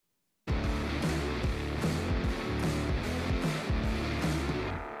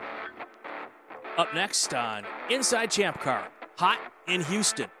Up next on Inside ChampCar, hot in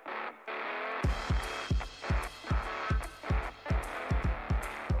Houston.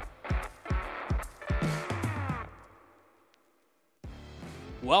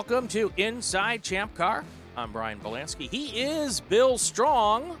 Welcome to Inside ChampCar. I'm Brian Belansky. He is Bill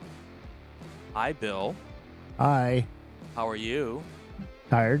Strong. Hi, Bill. Hi. How are you?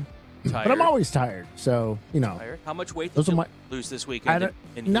 Tired. But I'm always tired, so, Tired? How much weight did you lose this weekend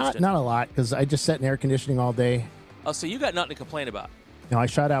in Houston? Not a lot, because I just sat in air conditioning all day. Oh, so you got nothing to complain about. No, I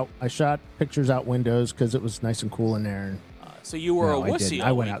shot pictures out windows because it was nice and cool in there. So you were a wussy.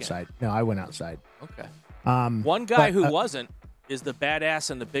 I went outside. No, I went outside. Okay. One guy who wasn't is the badass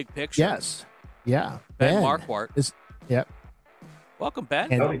in the big picture. Yes. Yeah. Ben Marquart. Yep. Welcome, Ben.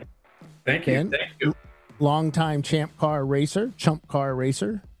 Thank you. Ben, thank you. Longtime ChampCar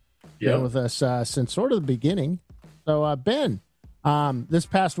racer. Yep. Been with us since sort of the beginning. So, Ben, this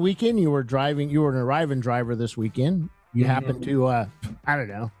past weekend you were an arriving driver this weekend. You happened to,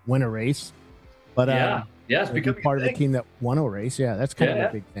 win a race. But become part of the team that won a race. Yeah, that's kind of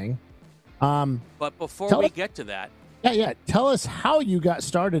a big thing. But before we get to that. Yeah. Tell us how you got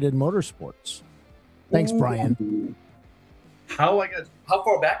started in motorsports. Thanks, Brian. How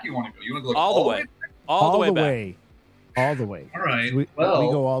far back you want to go? You want to go all the way? All the way back. All the way. All right. We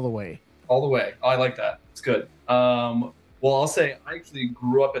go all the way. All the way. Oh, I like that. It's good. Well, I'll say I actually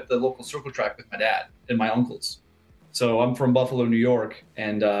grew up at the local circle track with my dad and my uncles. So I'm from Buffalo, New York,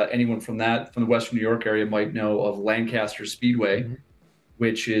 and anyone from the Western New York area might know of Lancaster Speedway,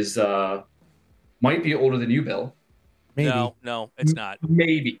 which is might be older than you, Bill. Maybe. No, it's not.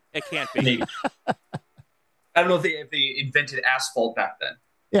 Maybe. It can't be. Maybe. I don't know if they invented asphalt back then.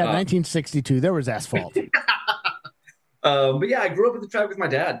 Yeah, 1962. There was asphalt. But yeah, I grew up at the track with my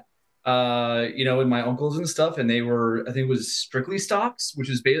dad, and my uncles and stuff. And they were, I think it was strictly stocks, which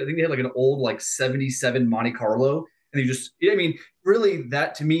is basically, I think they had like an old 77 Monte Carlo. And really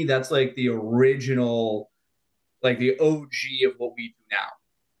that to me, that's like the original, like the OG of what we do now,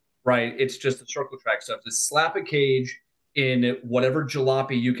 right? It's just the circle track stuff. Just slap a cage in whatever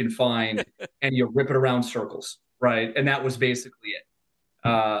jalopy you can find and you rip it around circles, right? And that was basically it.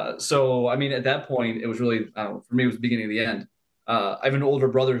 So at that point, it was really, for me, it was the beginning of the end. I have an older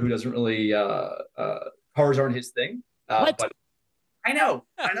brother who doesn't really, cars aren't his thing. But I know.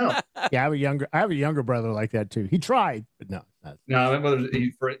 Yeah, I have a younger brother like that too. He tried, but no. My brother,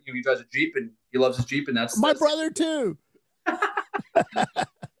 he drives a Jeep and he loves his Jeep, and that's my brother too.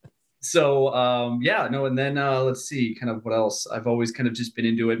 So, and then let's see, kind of what else. I've always kind of just been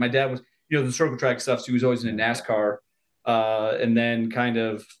into it. My dad was, the circle track stuff, so he was always into NASCAR. And then kind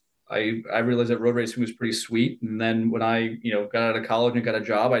of, I realized that road racing was pretty sweet. And then when I, got out of college and got a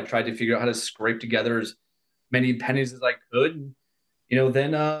job, I tried to figure out how to scrape together as many pennies as I could. And,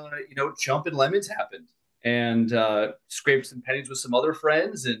 then Chump and Lemons happened, and scraped some pennies with some other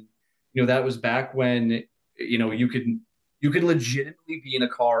friends. And, that was back when, you could legitimately be in a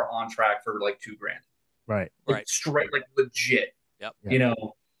car on track for like $2,000. Right. Like, straight, like legit. Yep.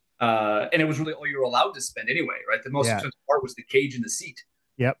 And it was really all you were allowed to spend anyway, right? The most expensive part was the cage and the seat.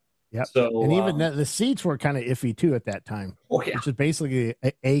 Yep. So, and even the seats were kind of iffy too at that time. Oh yeah, which is basically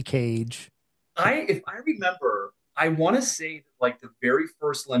a cage. If I remember, I want to say that like the very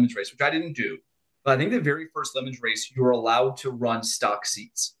first Lemons race, which I didn't do, but I think the very first Lemons race, you were allowed to run stock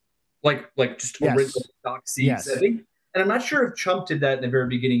seats, like just original stock seats. Yes. I think, and I'm not sure if Chump did that in the very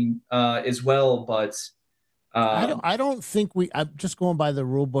beginning as well, but. I don't think I'm just going by the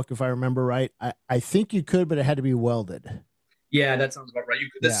rule book. If I remember right, I think you could, but it had to be welded. Yeah, that sounds about right.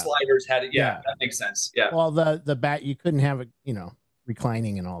 The sliders had it. Yeah, that makes sense. Yeah. Well, the bat, you couldn't have it,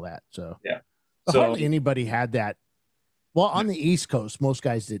 reclining and all that. So yeah. But hardly anybody had that. Well, on the East Coast, most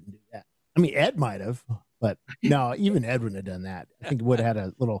guys didn't do that. I mean, Ed might have, but no, even Ed wouldn't have done that. I think he would have had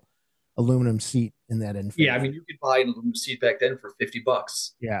a little aluminum seat in that end. Yeah, you could buy an aluminum seat back then for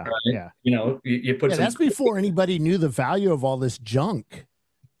 $50. Yeah, right? yeah. You put. That's before anybody knew the value of all this junk,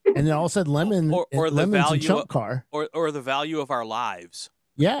 and then all of a sudden, Lemons and ChampCar, or the value of our lives.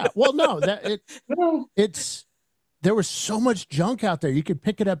 Yeah, well, no, there was so much junk out there. You could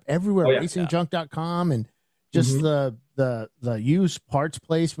pick it up everywhere. RacingJunk.com and just the used parts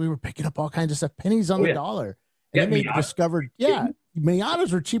place. We were picking up all kinds of stuff, pennies on the dollar. And then they discovered,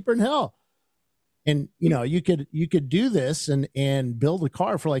 Miatas were cheaper than hell. And you could do this and build a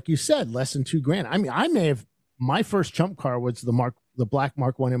car for, like you said, less than $2,000. I mean, my first ChampCar was the black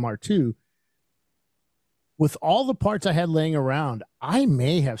Mark 1 MR2. With all the parts I had laying around, I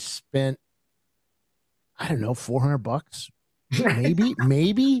may have spent, I don't know, $400,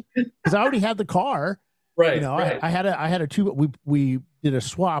 maybe, because I already had the car. Right. I had a two. We did a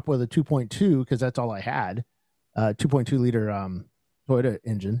swap with a 2.2 because that's all I had, 2.2 liter Toyota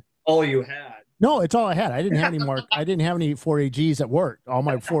engine. All you had? No, it's all I had. I didn't have any more. I didn't have any 4AGs at work. All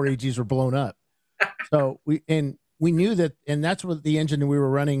my 4AGs were blown up. So we knew that, and that's what the engine we were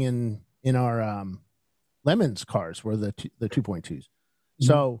running in our Lemons cars were the 2.2s. Mm-hmm.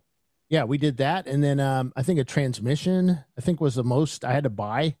 So yeah, we did that, and then I think a transmission was the most I had to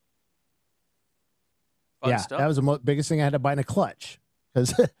buy. Fun stuff. That was the biggest thing I had to buy, in a clutch,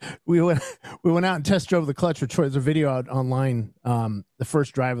 because we went out and test drove the clutch with Troy. There's a video out online, the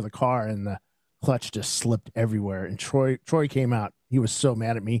first drive of the car, and the clutch just slipped everywhere. And Troy came out. He was so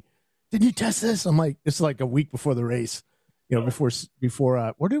mad at me. Did you test this? I'm like, it's like a week before the race,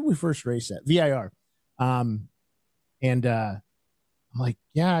 before where did we first race at? VIR. I'm like,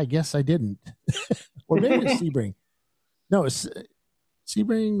 yeah, I guess I didn't. Or maybe it's Sebring. No, it's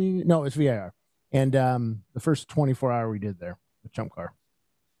Sebring. No, it's VIR. And the first 24-hour we did there with ChampCar.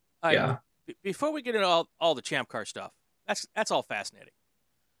 Yeah. Before we get into all the ChampCar stuff, that's all fascinating.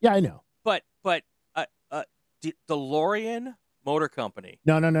 Yeah, I know. But DeLorean Motor Company.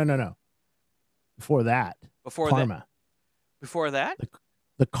 No. Before that. Karma. Before that?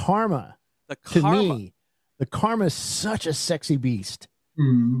 The Karma. The Karma. To me, the Karma is such a sexy beast.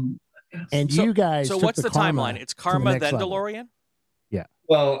 Mm. And you guys. So what's the timeline? It's Karma, then level. DeLorean? Yeah.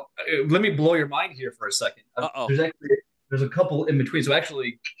 Well, let me blow your mind here for a second. There's a couple in between. So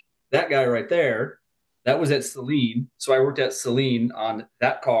actually, that guy right there, that was at Celine. So I worked at Celine on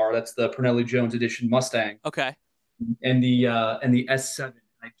that car. That's the Pernelli Jones Edition Mustang. Okay. And the S7.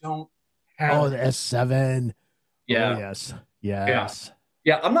 I don't have. Oh, the S7. Yeah. Oh, yes.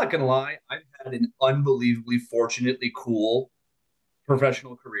 Yeah. I'm not gonna lie. I've had an unbelievably, fortunately cool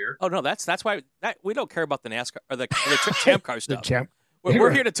professional career. Oh no, that's why we don't care about the NASCAR or the ChampCar stuff.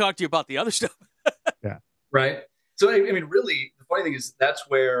 We're here to talk to you about the other stuff. Yeah. Right. So I mean, really, the funny thing is that's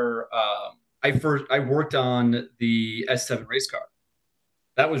where I worked on the S7 race car.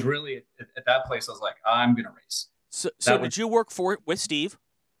 That was really at that place. I was like, I'm gonna race. So did you work with Steve?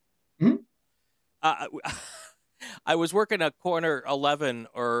 Hmm? I was working at corner 11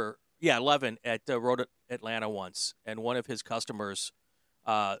 at Road Atlanta once, and one of his customers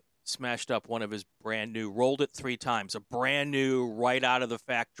smashed up one of his brand new, rolled it 3 times, a brand new, right out of the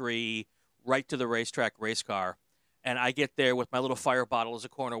factory, right to the racetrack race car. And I get there with my little fire bottle as a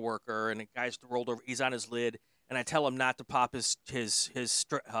corner worker, and the guy's rolled over. He's on his lid, and I tell him not to pop his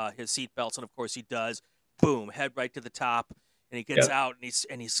seat belts, and of course he does. Boom, head right to the top, and he gets out,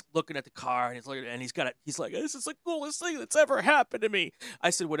 and he's looking at the car, and he's looking, and he's like, this is the coolest thing that's ever happened to me. I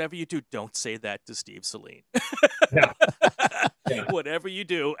said, whatever you do, don't say that to Steve Celine. Yeah. Whatever you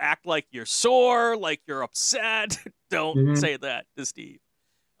do, act like you're sore, like you're upset. Don't say that to Steve.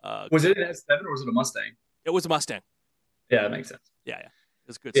 Was it an S7 or was it a Mustang? It was a Mustang. Yeah, that makes sense. Yeah. It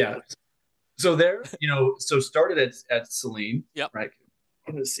was good stuff. stuff. So there, so started at Celine. Yep. Right.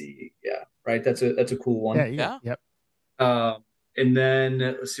 I'm gonna see. Yeah. Right. That's a cool one. Yeah. Yep. And then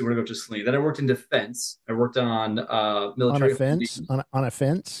let's see where to go to Celine. Then I worked in defense. I worked on military. On a fence? On a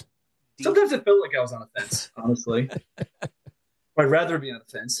fence? Sometimes it felt like I was on a fence, honestly. I'd rather be on a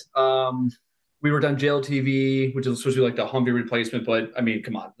fence. We worked on JLTV, which is supposed to be like the Humvee replacement, but I mean,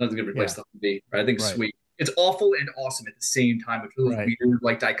 come on, nothing's gonna replace the Humvee, right? I think it's sweet. It's awful and awesome at the same time. It's really weird,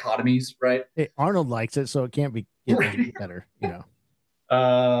 like dichotomies, right? Hey, Arnold likes it, so it can't be getting better,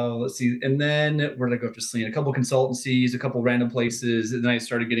 Let's see. And then where did I go after Celine? A couple consultancies, a couple random places, and then I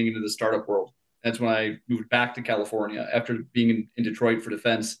started getting into the startup world. That's when I moved back to California after being in Detroit for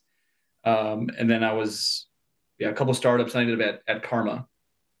defense. And then I was a couple startups. I ended up at Karma.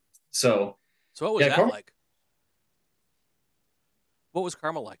 So what was that like? What was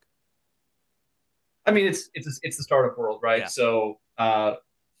Karma like? I mean, it's the startup world, right? Yeah. So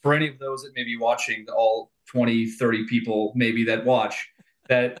for any of those that may be watching, all 20, 30 people maybe that watch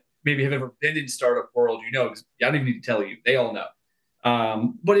that maybe have ever been in startup world, because I don't even need to tell you, they all know.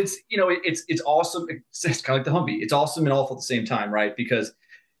 But it's awesome. It's kind of like the Humvee. It's awesome and awful at the same time, right? Because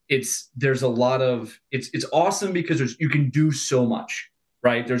there's a lot of it's awesome because you can do so much,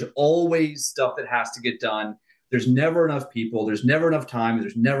 right? There's always stuff that has to get done. There's never enough people. There's never enough time.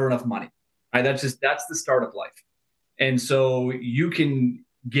 There's never enough money. Right? That's the startup life. And so you can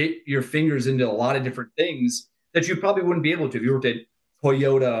get your fingers into a lot of different things that you probably wouldn't be able to if you worked at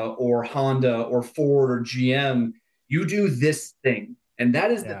Toyota or Honda or Ford or GM. You do this thing, and that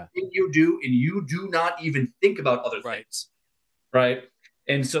is the thing you do, and you do not even think about other things, right?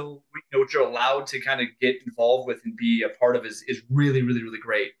 And so what you're allowed to kind of get involved with and be a part of is really, really, really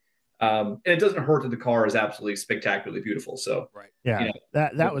great. And it doesn't hurt that the car is absolutely spectacularly beautiful. So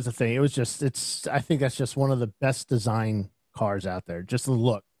that was the thing. It was just I think that's just one of the best design cars out there. Just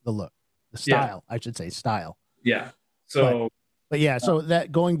the style, I should say, style. Yeah. So, but yeah, so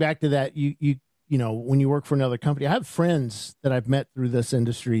that going back to that, you know, when you work for another company, I have friends that I've met through this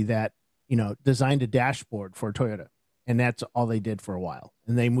industry that, you know, designed a dashboard for Toyota, and that's all they did for a while,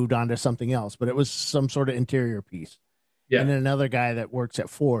 and they moved on to something else, but it was some sort of interior piece. Yeah. And then another guy that works at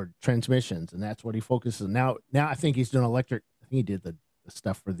Ford transmissions, and that's what he focuses on. Now I think he's doing electric. I think he did the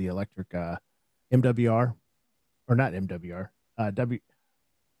stuff for the electric MWR, or not MWR, the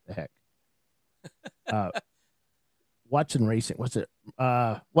heck. Watson Racing, what's it?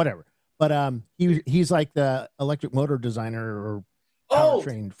 Whatever. But he's like the electric motor designer or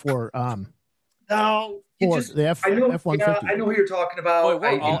powertrain for no, Ford, the F-150. Yeah, I know who you're talking about. Boy,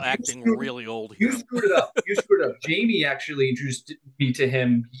 we're all acting really old here. You screwed it up. Jamie actually introduced me to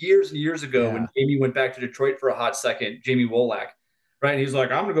him years and years ago when Jamie went back to Detroit for a hot second. Jamie Wolak, right? And he's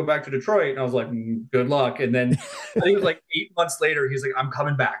like, "I'm gonna go back to Detroit," and I was like, "Good luck." And then I think it was like 8 months later, he's like, "I'm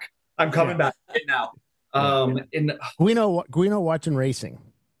coming back. I'm coming back right now." And Guino watching racing.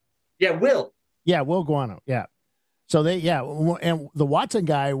 Yeah, Will Guano. Yeah. So and the Watson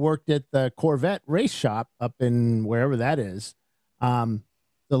guy worked at the Corvette race shop up in wherever that is. The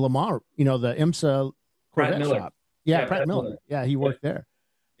Lamar, you know, the IMSA Corvette shop. Yeah, Pratt Miller. Yeah, he worked there.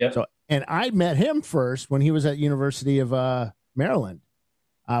 Yep. So, and I met him first when he was at University of Maryland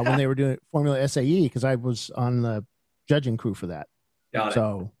when they were doing Formula SAE, because I was on the judging crew for that. Got it.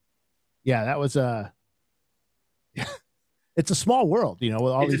 So, yeah, that was it's a small world, you know,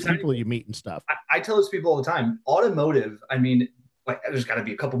 with all these people you meet and stuff. I tell this to people all the time. Automotive, I mean, like, there's got to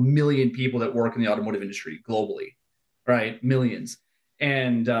be a couple million people that work in the automotive industry globally, right? Millions.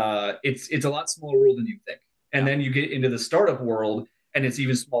 And it's a lot smaller world than you think. And then you get into the startup world, and it's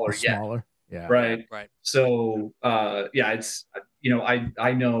even smaller yet. Smaller, yeah. Right. So, it's, you know,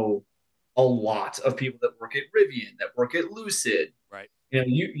 I know a lot of people that work at Rivian, that work at Lucid. Right. You know,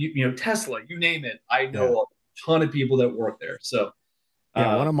 you know, Tesla, you name it. I know a ton of people that work there. So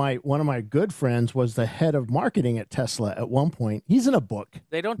one of my good friends was the head of marketing at Tesla at one point. He's in a book.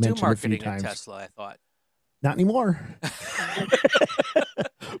 They don't do marketing at Tesla, I thought. Not anymore.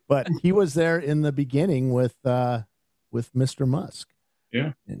 But he was there in the beginning with Mr. Musk.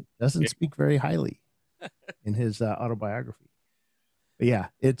 Yeah. And doesn't speak very highly in his autobiography. But yeah,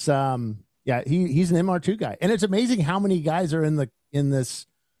 it's he's an MR2 guy. And it's amazing how many guys are in these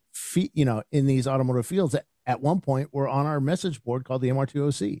automotive fields that at one point were on our message board called the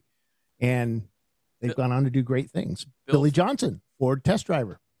MR2OC, and they've gone on to do great things. Billy Johnson, Ford test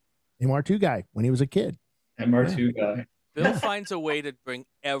driver, MR2 guy when he was a kid. MR2 guy. Bill finds a way to bring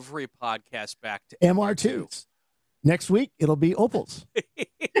every podcast back to MR2s. Next week, it'll be Opals.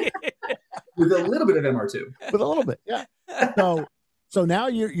 With a little bit of MR2. With a little bit, yeah. So now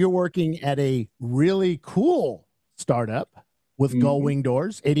you're working at a really cool startup with gull wing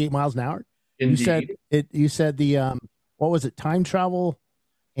doors, 88 miles an hour. Indeed. You said the what was it? Time travel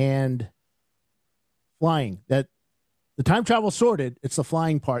and flying. That the time travel sorted. It's the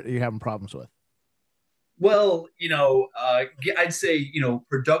flying part that you're having problems with. Well, you know, I'd say, you know,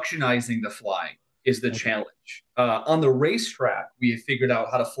 productionizing the flying is the challenge. On the racetrack, we have figured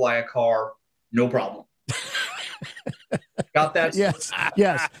out how to fly a car, no problem. Got that? Yes.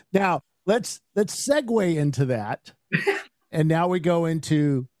 Now let's segue into that, and now we go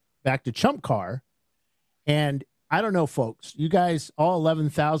into back to ChampCar. And I don't know, folks, you guys, all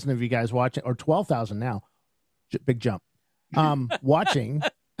 11,000 of you guys watching, or 12,000 now, big jump, watching.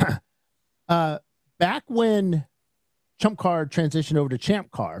 Back when ChampCar transitioned over to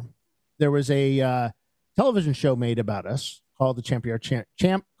ChampCar, there was a television show made about us called the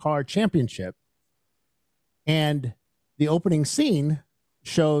ChampCar Championship. And the opening scene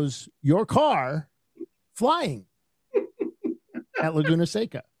shows your car flying at Laguna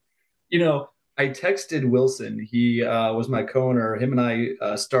Seca. You know, I texted Wilson. He was my co-owner. Him and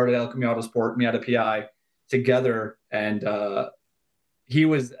I started Alchemy Autosport, Miata PI together. And he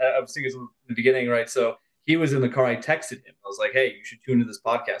was, I was thinking in the beginning, right? So he was in the car. I texted him. I was like, hey, you should tune into this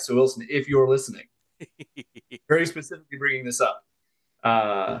podcast. So Wilson, if you're listening, very specifically bringing this up.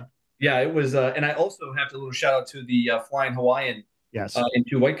 Yeah, it was. And I also have to little shout out to the Flying Hawaiian and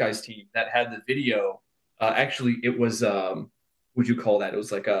Two White Guys team that had the video. Actually, it was, what'd you call that? It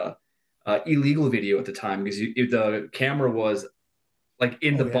was like a illegal video at the time, because the camera was like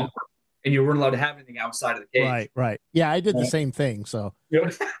in the bumper, and you weren't allowed to have anything outside of the cage. Right. Yeah, I did the same thing. So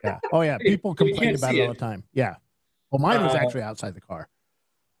yeah. Oh yeah, people complain about it all the time. Yeah. Well, mine was actually outside the car.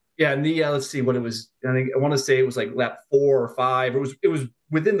 Yeah, and the let's see what it was. I want to say it was like lap 4 or 5. It was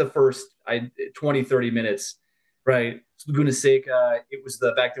within the first 20, 30 minutes, right? Laguna Seca. It was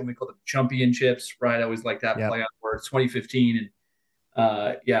back then we called it the championships, right? I always like that play on words. 2015,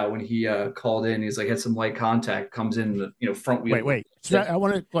 and when he called in, he's like had some light contact, comes in the front wheel. Wait. So I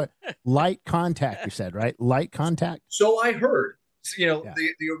want to light contact. You said right, light contact. So I heard. So,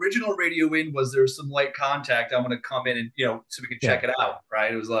 the original radio in was there's some light contact. I'm going to come in and so we can check it out,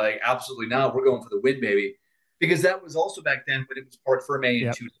 right? It was like absolutely not. We're going for the win, baby, because that was also back then when it was Parc Fermé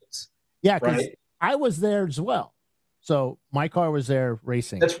and 2 days. Yeah, because I was there as well. So my car was there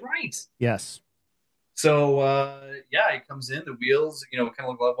racing. That's right. Yes. So he comes in, the wheels, kind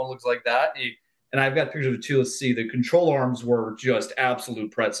of one looks like that. And I've got pictures of it too. Let's see. The control arms were just absolute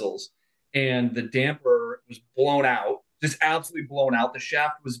pretzels, and the damper was blown out, just absolutely blown out. The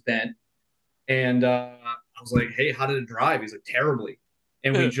shaft was bent, and I was like, "Hey, how did it drive?" He's like, "Terribly."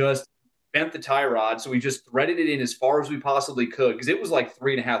 And we just bent the tie rod, so we just threaded it in as far as we possibly could because it was like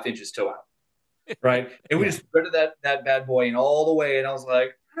 3.5 inches toe out, right? And we just threaded that bad boy in all the way, and I was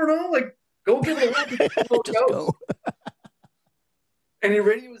like, I don't know, like. Go give it a look. Go. And the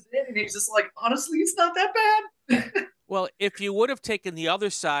radio was in, and he's just like, honestly, it's not that bad. Well, if you would have taken the other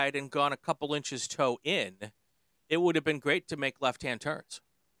side and gone a couple inches toe in, it would have been great to make left-hand turns.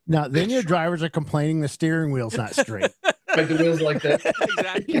 Now, then your drivers are complaining the steering wheel's not straight. Like the wheels like that.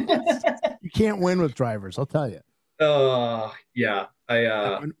 Exactly. You can't win with drivers, I'll tell you. Yeah.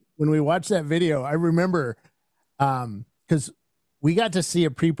 When we watched that video, I remember because we got to see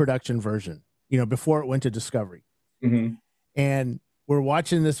a pre-production version, before it went to Discovery. Mm-hmm. And we're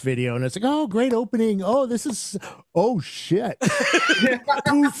watching this video, and it's like, oh, great opening. Oh, shit.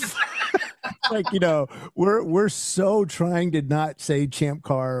 Like, we're so trying to not say ChampCar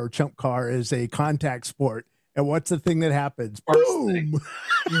or ChampCar is a contact sport. And what's the thing that happens? Boom.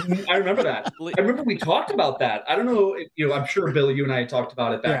 I remember that. I remember we talked about that. I don't know if, I'm sure, Billy, you and I talked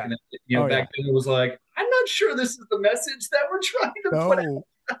about it back in the, back then it was like, I'm not sure this is the message that we're trying to put out.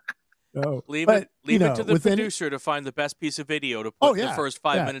 No. Leave it to the producer to find the best piece of video to put in the first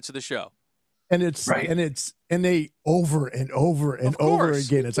 5 minutes of the show. And and they over and over and over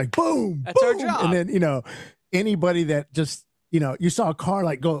again. It's like, boom, that's boom. our job. And then, anybody that just, you saw a car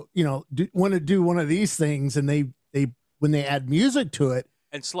like go, want to do one of these things, and they when they add music to it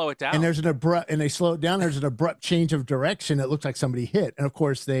and slow it down, and they slow it down, there's an abrupt change of direction. It looks like somebody hit. And of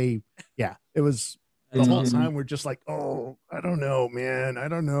course it was the whole time we're just like, oh, I don't know, man. I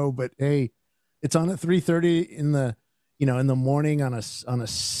don't know. But hey, it's on at 3:30 in the, in the morning on a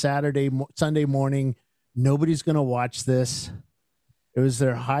Sunday morning. Nobody's going to watch this. It was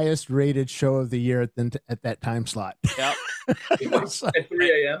their highest rated show of the year at that time slot. Yep. At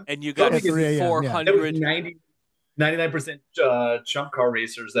 3 a.m. And you got 400. 99% ChampCar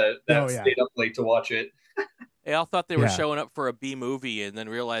racers that stayed up late to watch it. They all thought they were showing up for a B movie and then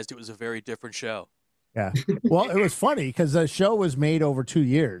realized it was a very different show. Yeah. Well, it was funny because the show was made over 2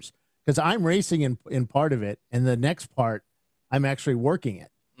 years because I'm racing in part of it. And the next part, I'm actually working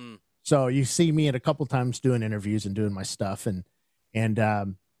it. Mm. So you see me a couple times doing interviews and doing my stuff. And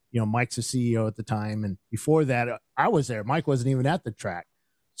Mike's the CEO at the time. And before that, I was there. Mike wasn't even at the track.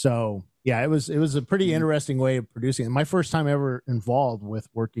 So yeah, it was a pretty interesting way of producing it. My first time ever involved with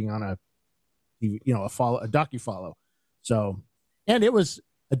working on a docu-follow. So, and it was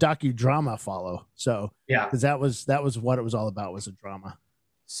a docudrama follow. So yeah, because that was what it was all about, was a drama.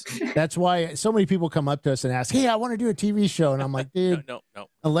 That's why so many people come up to us and ask, "Hey, I want to do a TV show," and I'm like, "Dude, no.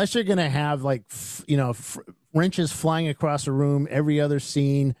 Unless you're gonna have like wrenches flying across the room every other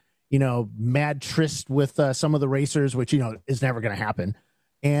scene, mad tryst with some of the racers, which is never gonna happen,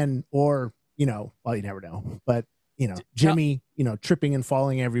 or you never know, but Jimmy, tripping and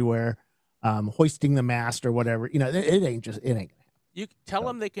falling everywhere, hoisting the mast or whatever, it ain't gonna happen." You tell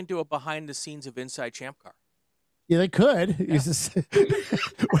them they can do a behind the scenes of Inside ChampCar. Yeah, they could. Yeah. Just,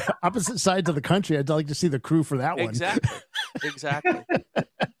 opposite sides of the country. I'd like to see the crew for that one. Exactly.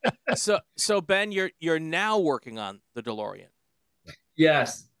 So Ben, you're now working on the DeLorean.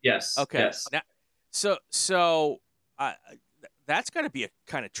 Yes. Okay. Yes. Now, so that's got to be a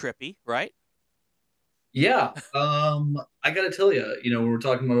kind of trippy, right? Yeah. I got to tell you, when we're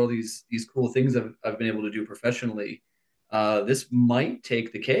talking about all these cool things I've been able to do professionally, this might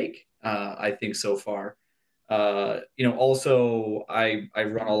take the cake. I think so far. Also I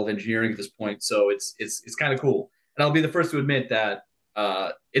run all of engineering at this point, so it's kind of cool. And I'll be the first to admit that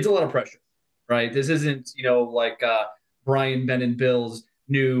it's a lot of pressure, right? This isn't, like Brian, Ben, and Bill's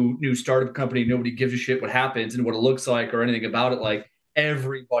new startup company. Nobody gives a shit what happens and what it looks like or anything about it. Like,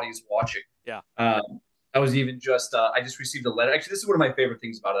 everybody's watching. Yeah. I was even I just received a letter. Actually, this is one of my favorite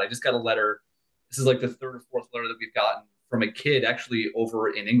things about it. I just got a letter. This is like the third or fourth letter that we've gotten from a kid actually over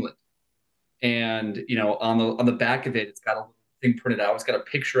in England. And on the back of it, it's got a little thing printed out. It's got a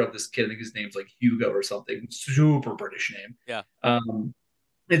picture of this kid. I think his name's like Hugo or something. Super British name. Yeah.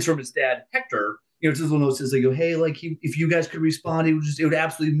 It's from his dad, Hector. It's this little note says, like, hey, like if you guys could respond, it would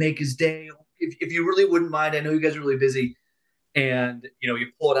absolutely make his day. If you really wouldn't mind, I know you guys are really busy. And you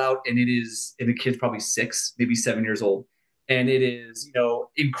pull it out, and the kid's probably 6, maybe 7 years old, and it is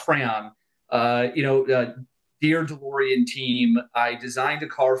in crayon. Dear DeLorean team, I designed a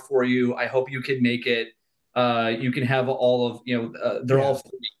car for you. I hope you can make it. You can have all of they're all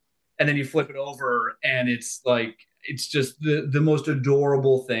free. And then you flip it over, and it's just the most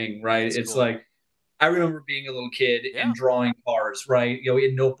adorable thing, right? That's it's cool. Like, I remember being a little kid and drawing cars, right?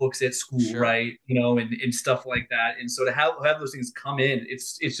 In notebooks at school, right? And stuff like that. And so to have those things come in,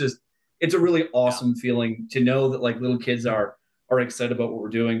 it's a really awesome feeling to know that like little kids are excited about what we're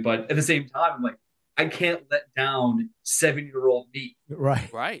doing. But at the same time, I'm like, I can't let down 7-year-old me.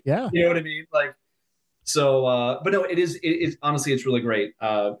 Right. Yeah. You know what I mean? Like, so, but no, it's honestly, it's really great,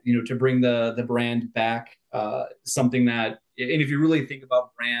 to bring the brand back, something that, and if you really think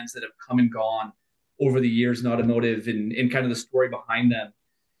about brands that have come and gone over the years in automotive and kind of the story behind them,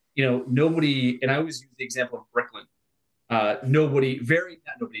 nobody, and I always use the example of Bricklin.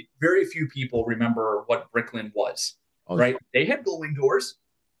 Very few people remember what Bricklin was, right? They had gullwing doors,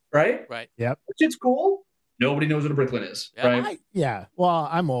 right? Right. Yep. Which is cool. Nobody knows what a Bricklin is, right? Well,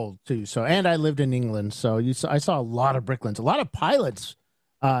 I'm old too, and I lived in England, so I saw a lot of Bricklins. A lot of pilots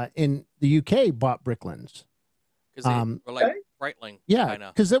in the UK bought Bricklins. Because they were like Breitling. Yeah,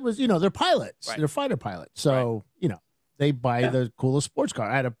 because it was, they're pilots. Right. They're fighter pilots. So, they buy the coolest sports car.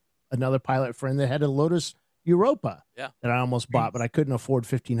 I had another pilot friend that had a Lotus Europa that I almost bought, but I couldn't afford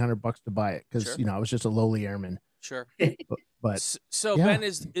 $1,500 to buy it because, I was just a lowly airman. Sure. But Ben,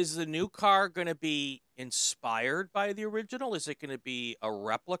 is the new car going to be inspired by the original? Is it going to be a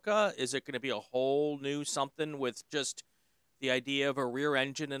replica? Is it going to be a whole new something with just the idea of a rear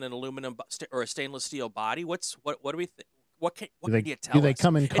engine and an aluminum or a stainless steel body? What do we think? What can you tell us? Do they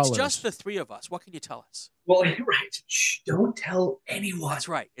come in colors? It's just the three of us. What can you tell us? Well, right. Shh, don't tell anyone. That's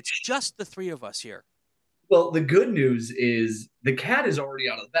right. It's just the three of us here. Well, the good news is the cat is already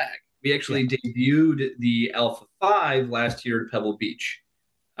out of the bag. We actually debuted the Alpha 5 last year at Pebble Beach.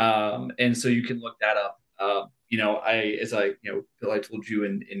 And so you can look that up. Bill, I told you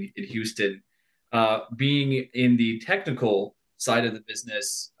in Houston, being in the technical side of the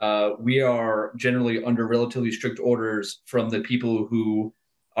business, we are generally under relatively strict orders from the people who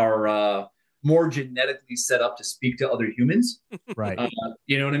are more genetically set up to speak to other humans. Right.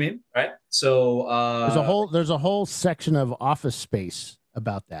 You know what I mean? Right. So there's a whole section of Office Space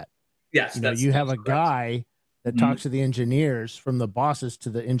about that. Yes. You have a guy that talks to the engineers, from the bosses to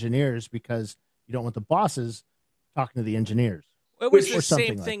the engineers, because you don't want the bosses talking to the engineers. It was the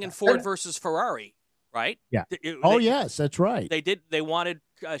same thing in Ford versus Ferrari, right? Yeah. Yes, that's right. They wanted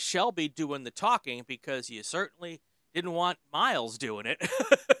Shelby doing the talking because you certainly didn't want Miles doing it.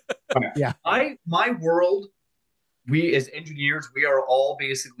 Yeah. My world, we as engineers, we are all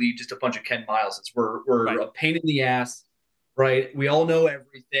basically just a bunch of Ken Mileses. We're a pain in the ass, right? We all know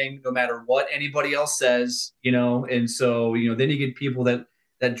everything, no matter what anybody else says, and so, then you get people that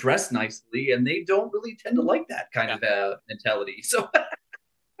dress nicely, and they don't really tend to like that kind of mentality. So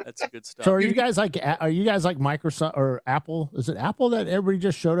that's good stuff. So are you guys like Microsoft or Apple? Is it Apple that everybody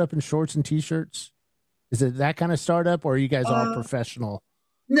just showed up in shorts and t-shirts? Is it that kind of startup, or are you guys all professional?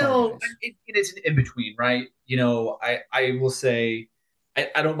 No, it's an in between, right? I will say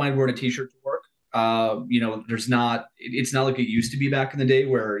I don't mind wearing a t-shirt to work. It's not like it used to be back in the day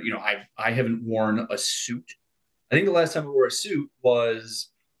where, I haven't worn a suit. I think the last time I wore a suit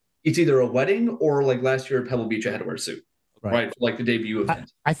it's either a wedding or like last year at Pebble Beach, I had to wear a suit, right? Like the debut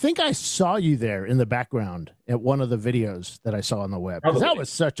event. I think I saw you there in the background at one of the videos that I saw on the web. Because that was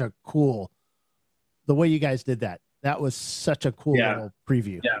such a cool, the way you guys did that. That was such a cool little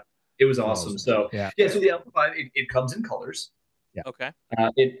preview. Yeah, it was awesome. So so the Alpha 5, it comes in colors. Yeah. Okay.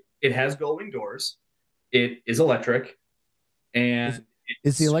 It has gullwing doors. It is electric, and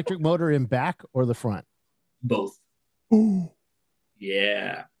is the electric motor in back or the front? Both. Ooh.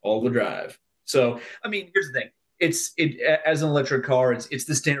 Yeah, all-wheel drive. So, I mean, here's the thing. As an electric car, it's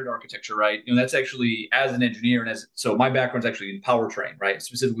the standard architecture, right? That's actually, as an engineer, so my background's actually in powertrain, right?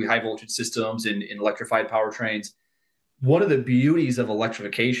 Specifically high voltage systems and in electrified powertrains. One of the beauties of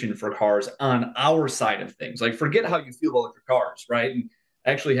electrification for cars on our side of things, like forget how you feel about electric cars, right? And I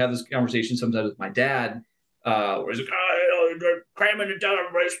actually have this conversation sometimes with my dad, where he's like, they're cramming it down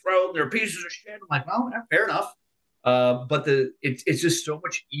everybody's throat, they're pieces of shit. I'm like, well, fair enough. But it's just so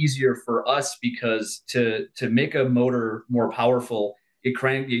much easier for us because to make a motor more powerful, you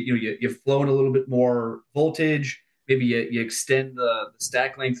crank, you flow in a little bit more voltage. Maybe you extend the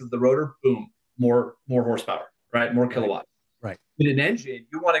stack length of the rotor. Boom, more horsepower, right? More kilowatts. Right. With an engine,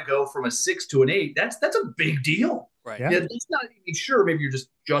 you want to go from a 6 to an 8. That's a big deal. Right. Yeah. It's not sure. Maybe you're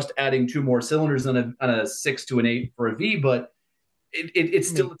just adding 2 more cylinders on a 6 to an 8 for a V, but it's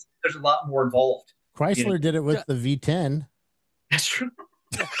still there's a lot more involved. Chrysler did it with the V10. That's true.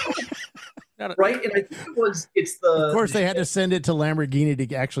 Right, and I think it's the. Of course, they had to send it to Lamborghini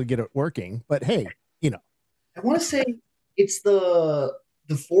to actually get it working. But hey, I want to say it's the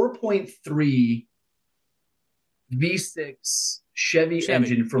 4.3 V6 Chevy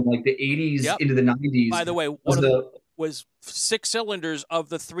engine from like the 80s into the 90s. By the way, was 6 cylinders of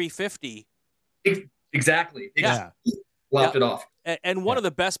the 350. Exactly. Yeah. Lopped it off. And one of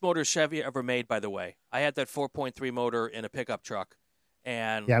the best motors Chevy ever made, by the way. I had that 4.3 motor in a pickup truck.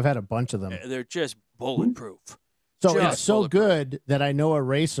 And I've had a bunch of them. They're just bulletproof. So it's so good that I know a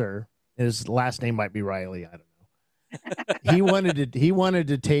racer. His last name might be Riley. I don't know. He wanted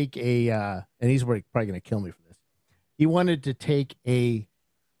to take a, and he's probably going to kill me for this. He wanted to take a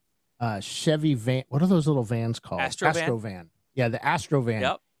Chevy van. What are those little vans called? Astrovan. Yeah, the Astrovan.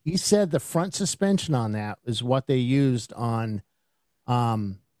 Yep. He said the front suspension on that is what they used on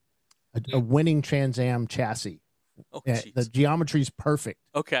a winning Trans Am chassis. Oh, the geometry's perfect.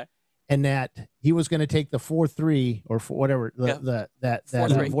 Okay. And that he was going to take the 4.3 or whatever that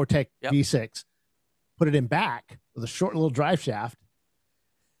Vortec V6, put it in back with a short little drive shaft,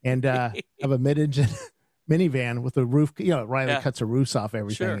 and have a mid-engine minivan with a roof. Riley cuts the roofs off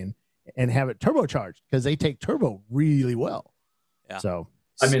everything and have it turbocharged because they take turbo really well. Yeah. So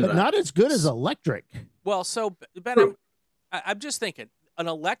but not as good as electric. Well, so Ben, I'm just thinking an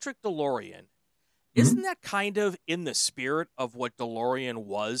electric DeLorean. Isn't that kind of in the spirit of what DeLorean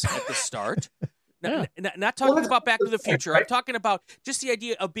was at the start? Not talking about Back to the Future. I'm talking about just the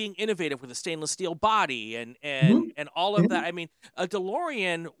idea of being innovative with a stainless steel body and all of that. I mean, a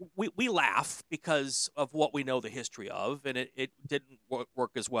DeLorean, we laugh because of what we know the history of, and it didn't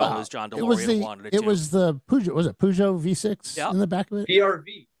work as well as John DeLorean wanted it to. It was the Peugeot. Was it Peugeot V6 in the back of it?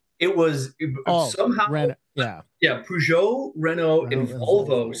 PRV. It was somehow Peugeot, Renault, and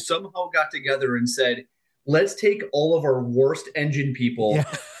Volvo somehow got together and said, let's take all of our worst engine people,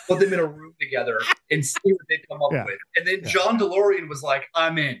 put them in a room together, and see what they come up with. And then John DeLorean was like,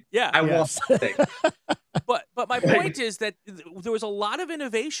 I'm in. I want something. But my point is that there was a lot of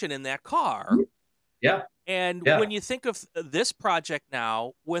innovation in that car. Yeah. And when you think of this project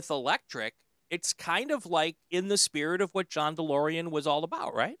now with electric, it's kind of like in the spirit of what John DeLorean was all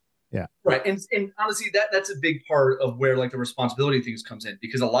about, right? Yeah. Right. And honestly, that's a big part of where like the responsibility things comes in,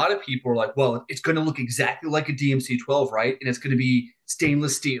 because a lot of people are like, well, it's going to look exactly like a DMC 12, right? And it's going to be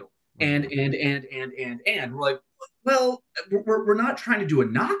stainless steel and we're like, well, we're not trying to do a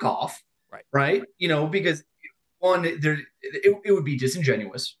knockoff, right? Because one, it would be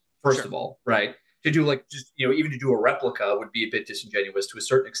disingenuous, first of all, right? To do like just, even to do a replica would be a bit disingenuous to a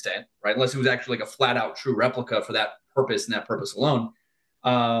certain extent, right? Unless it was actually like a flat out true replica for that purpose and that purpose alone.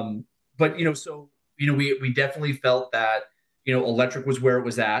 But we definitely felt that, electric was where it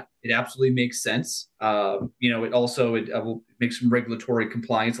was at. It absolutely makes sense. It also will make some regulatory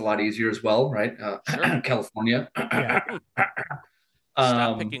compliance a lot easier as well, right? California,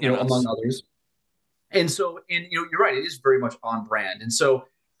 among others. And so, you're right. It is very much on brand. And so,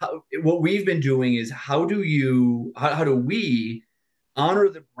 what we've been doing is how do we honor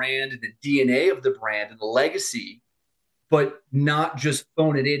the brand and the DNA of the brand and the legacy, but not just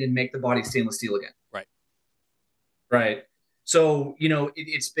phone it in and make the body stainless steel again. Right. So,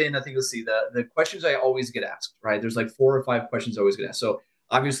 it's been, I think, let's see, the questions I always get asked, right? There's like 4 or 5 questions I always get asked. So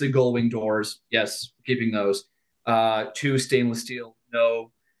obviously gull wing doors. Yes. Keeping those. 2, stainless steel.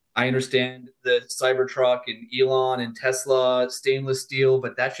 No. I understand the Cybertruck and Elon and Tesla, stainless steel,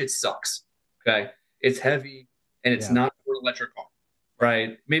 but that shit sucks. Okay. It's heavy and it's not for an electric car,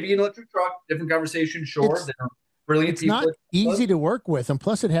 right? Maybe an electric truck, different conversation. Sure. It's not easy to work with, and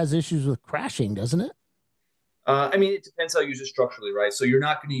plus it has issues with crashing, doesn't it? It depends how you use it structurally, right? So you're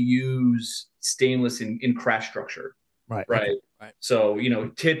not going to use stainless in crash structure, right? Okay. Right. So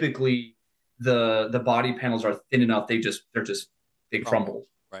typically the body panels are thin enough; they crumble,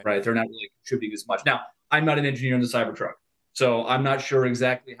 right? They're not really contributing as much. Now, I'm not an engineer in the Cybertruck, so I'm not sure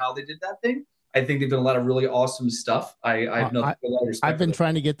exactly how they did that thing. I think they've done a lot of really awesome stuff. I've a lot of respect. I've been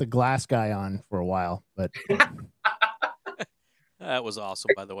trying to get the glass guy on for a while, but that was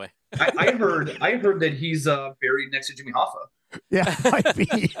awesome, by the way. I heard that he's buried next to Jimmy Hoffa. Yeah, might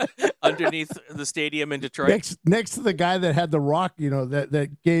be. Underneath the stadium in Detroit. Next to the guy that had the rock, that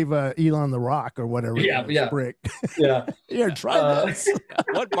gave Elon the rock or whatever. Brick. Yeah. Here, try this.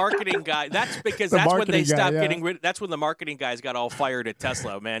 What marketing guy? That's because that's when they stopped getting rid. That's when the marketing guys got all fired at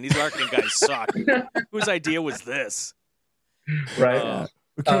Tesla. Man, these marketing guys suck. Whose idea was this? Right.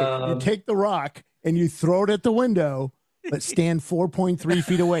 Okay, you take the rock and you throw it at the window, but stand 4.3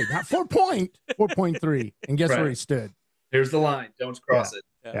 feet away. Not 4.3. And guess where he stood? Here's the line. Don't cross it.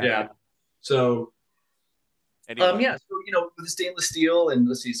 Yeah. So, anyway. So, with the stainless steel and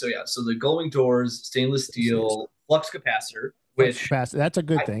let's see. So, so the gullwing doors, stainless steel, flux capacitor, that's a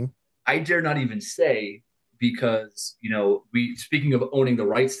good thing. I dare not even say because, speaking of owning the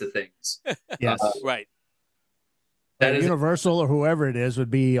rights to things. Yes. Right. That is Universal or whoever it is would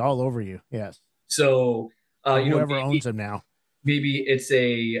be all over you. Yes. So, whoever owns them now. Maybe it's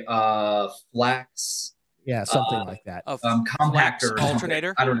a flax. Yeah, something like that. Compactor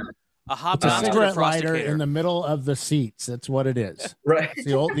alternator. I don't know. It's a cigarette lighter in the middle of the seats. That's what it is. Right. It's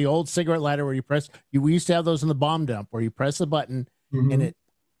the old cigarette lighter where you press. We used to have those in the bomb dump where you press the button and it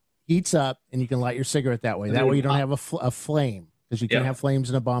heats up and you can light your cigarette that way. That way you don't have a flame because you can't have flames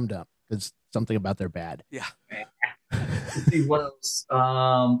in a bomb dump because something about they're bad. Yeah. Let's see what else.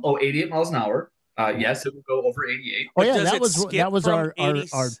 88 miles an hour. Yes, it will go over 88. Oh yeah, that was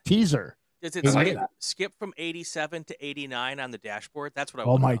our teaser. Does it skip from 87 to 89 on the dashboard? That's what I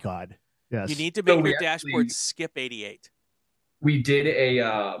want. Oh my God. Yes. You need to make your dashboard skip 88. We did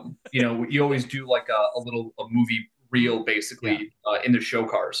you always do like a movie reel basically in the show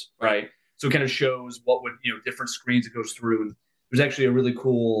cars, right? So it kind of shows what would, different screens it goes through. And there's actually a really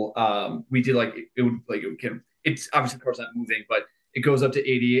cool, we did it's obviously the car's not moving, but it goes up to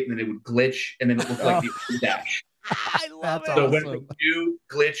 88 and then it would glitch and then it looked like the dash. I love it. So it went from new,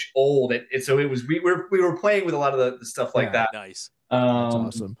 glitch, old. So it was we were playing with a lot of the stuff like that. Nice. That's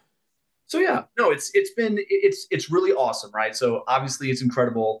awesome. So it's really awesome, right? So obviously it's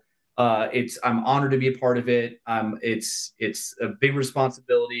incredible. I'm honored to be a part of it. It's a big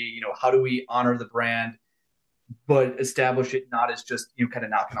responsibility. How do we honor the brand, but establish it not as just kind of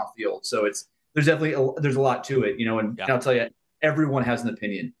knocking off the old. So there's definitely there's a lot to it, and I'll tell you, everyone has an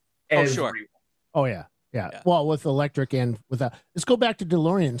opinion. Sure. Oh yeah. Yeah. Well, with electric and without. Let's go back to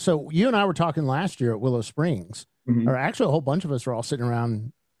DeLorean. So you and I were talking last year at Willow Springs, or actually a whole bunch of us were all sitting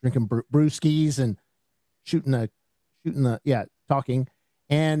around drinking brewskis and talking.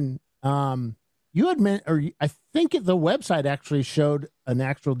 And you had I think the website actually showed an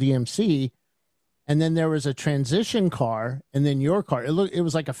actual DMC, and then there was a transition car, and then your car. It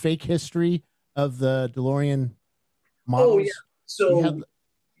was like a fake history of the DeLorean models. Oh yeah. So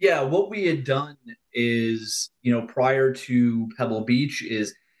what we had done is, prior to Pebble Beach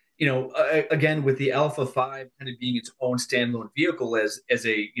is, again, with the Alpha 5 kind of being its own standalone vehicle as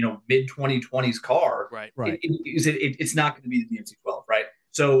a, mid 2020s car, right. It's not going to be the DMC 12, right?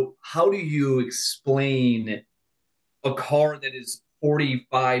 So how do you explain a car that is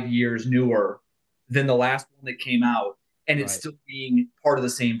 45 years newer than the last one that came out and it's still being part of the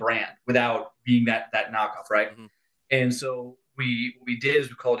same brand without being that knockoff, right? Mm-hmm. And so what we did is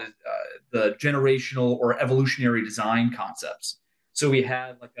we called it the generational or evolutionary design concepts. So we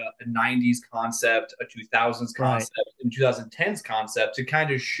had like a 90s concept, a 2000s concept, and 2010s concept to kind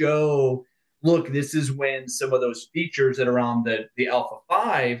of show, look, this is when some of those features that are on the Alpha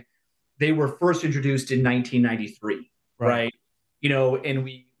 5, they were first introduced in 1993, right? And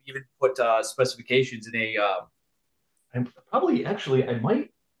we even put specifications in a. I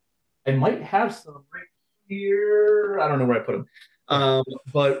might have some right here. I don't know where I put them,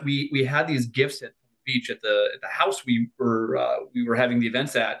 but we had these gifts at the beach at the house we were having the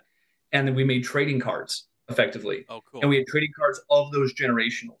events at, and then we made trading cards effectively. Oh, cool! And we had trading cards of those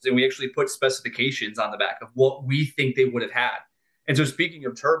generationals, and we actually put specifications on the back of what we think they would have had. And so, speaking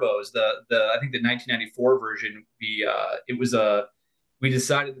of turbos, I think the 1994 version, we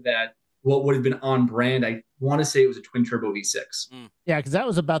decided that what would have been on brand, I want to say it was a twin turbo V6. Yeah, because that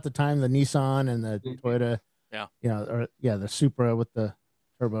was about the time the Nissan and the Toyota, the Supra with the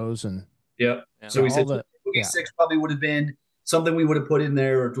turbos and So we said V6 probably would have been something we would have put in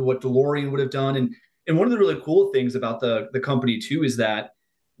there, or what DeLorean would have done. And one of the really cool things about the company too is that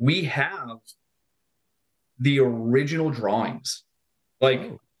we have the original drawings,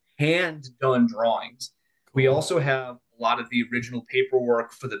 hand done drawings. We also have a lot of the original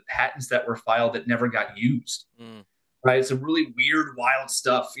paperwork for the patents that were filed that never got used. Right? Some really weird, wild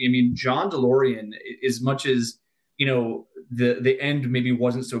stuff. I mean, John DeLorean, as much as, the end maybe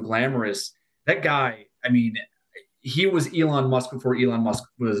wasn't so glamorous, that guy, I mean, he was Elon Musk before Elon Musk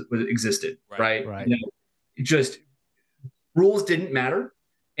existed. Right. Just rules didn't matter.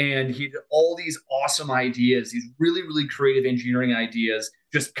 And he had all these awesome ideas, these really, really creative engineering ideas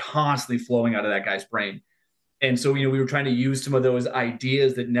just constantly flowing out of that guy's brain. And so, we were trying to use some of those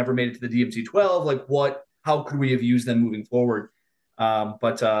ideas that never made it to the DMC-12. Like how could we have used them moving forward?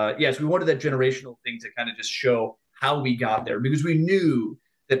 Yes, we wanted that generational thing to kind of just show how we got there, because we knew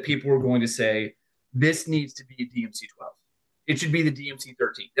that people were going to say, this needs to be a DMC-12. It should be the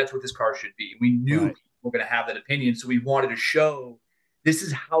DMC-13. That's what this car should be. We knew people were going to have that opinion. So we wanted to show this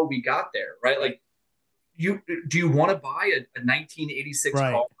is how we got there, right? Like, do you want to buy a 1986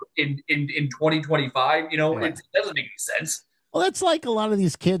 car in 2025? It doesn't make any sense. Well, that's like a lot of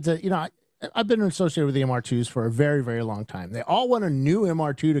these kids that, I've been associated with the MR2s for a very, very long time. They all want a new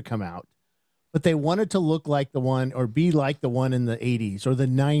MR2 to come out, but they want it to look like the one or be like the one in the 80s or the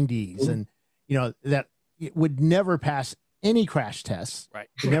 90s. And, that it would never pass any crash tests,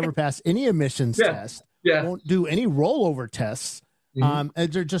 would never pass any emissions tests, won't do any rollover tests. And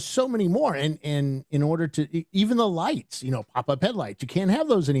there are just so many more. And in order to, even the lights, pop-up headlights, you can't have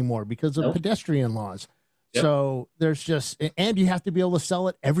those anymore because of pedestrian laws. Yep. So there's just, and you have to be able to sell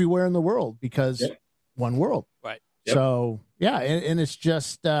it everywhere in the world because one world. Right. Yep. So yeah. And it's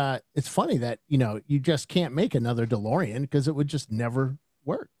just, it's funny that, you just can't make another DeLorean because it would just never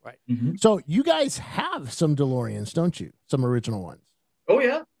work. Right. Mm-hmm. So you guys have some DeLoreans, don't you? Some original ones. Oh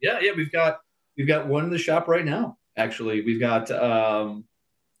yeah. Yeah. Yeah. We've got one in the shop right now. Actually, we've got we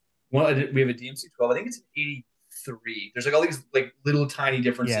have a DMC-12. I think it's an 83. There's like all these like little tiny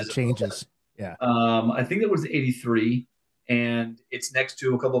differences. Yeah, changes. Yeah. I think that was the 83, and it's next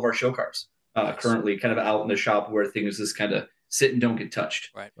to a couple of our show cars currently kind of out in the shop where things just kind of sit and don't get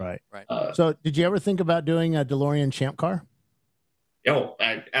touched. Right. So did you ever think about doing a DeLorean ChampCar? Oh,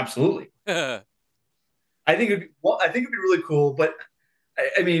 absolutely. I think it'd be really cool, but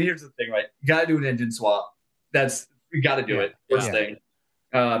I mean, here's the thing, right? You got to do an engine swap. We got to do it. First thing.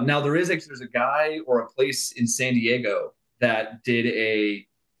 Now there's a guy or a place in San Diego that did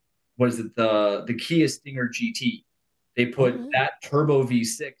the Kia Stinger GT. They put that turbo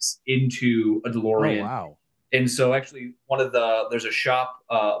V6 into a DeLorean. Oh, wow. And so actually there's a shop,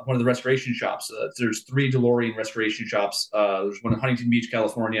 one of the restoration shops. There's 3 DeLorean restoration shops. There's one in Huntington Beach,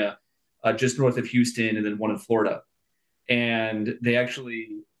 California, just north of Houston, and then one in Florida. And they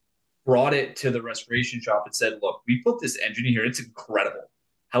actually brought it to the restoration shop and said, look, we put this engine in here. It's incredible.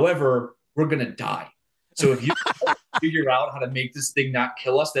 However, we're going to die. So if you figure out how to make this thing not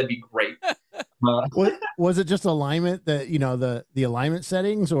kill us, that'd be great. Was it just alignment that, the alignment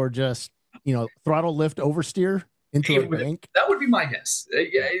settings or just, throttle lift oversteer into a bank? That would be my guess.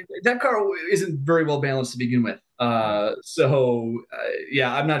 That car isn't very well balanced to begin with. I'm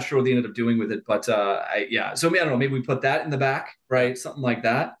not sure what they ended up doing with it, but So I don't know, maybe we put that in the back, right? Something like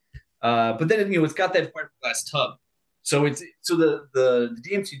that. But then, it's got that fiberglass tub. So the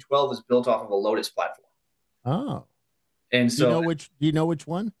DMC-12 is built off of a Lotus platform. Oh. And so do you know which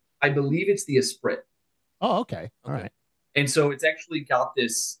one? I believe it's the Esprit. Oh, okay. All right. And so it's actually got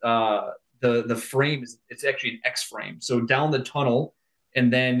this, the frame it's actually an X frame. So down the tunnel,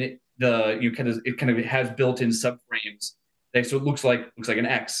 and then it kind of has built-in subframes. So it looks like an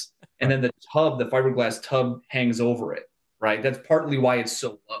X. And then the fiberglass tub hangs over it, right? That's partly why it's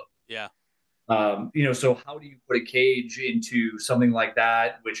so low. Yeah. So how do you put a cage into something like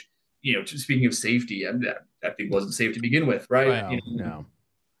that, which, speaking of safety, that thing wasn't safe to begin with, right? No.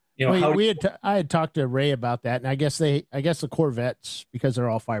 I had talked to Ray about that, and I guess the Corvettes, because they're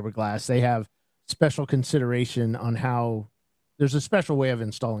all fiberglass, they have special consideration on how there's a special way of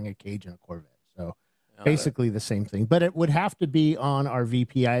installing a cage in a Corvette. So basically the same thing, but it would have to be on our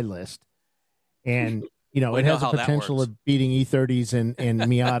VPI list, and it has a potential of beating E30s and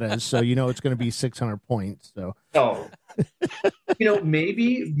Miatas, so it's going to be 600 points. So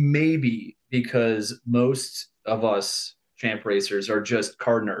maybe because most of us champ racers are just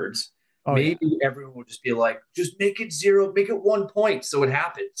car nerds. Maybe everyone would just be like, just make it 0, make it 1 point, so it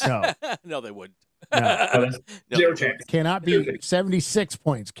happens. No, no, they wouldn't. No. Zero chance. Cannot be 76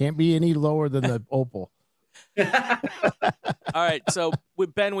 points. Can't be any lower than the Opal. All right, so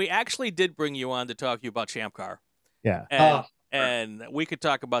with Ben, we actually did bring you on to talk to you about ChampCar. Yeah, and we could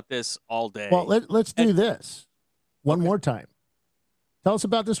talk about this all day. Well, let's do this one more time. Tell us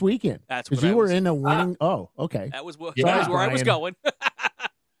about this weekend. That's because you were in a winning. Oh, okay. That was where I was going.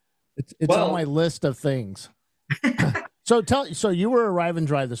 It's on my list of things. So you were arrive and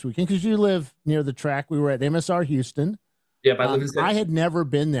drive this weekend because you live near the track. We were at MSR Houston. Yeah, I live in I had never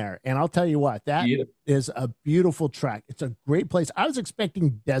been there, and I'll tell you what, that is a beautiful track. It's a great place. I was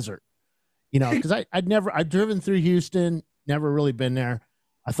expecting desert, because I'd driven through Houston, never really been there.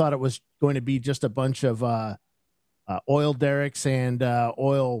 I thought it was going to be just a bunch of oil derricks and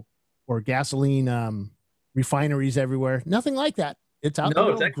oil or gasoline refineries everywhere. Nothing like that. It's out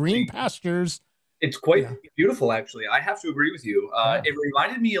in the green pastures. It's quite beautiful, actually. I have to agree with you. It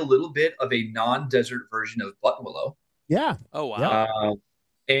reminded me a little bit of a non-desert version of Buttonwillow. Yeah. Oh, wow.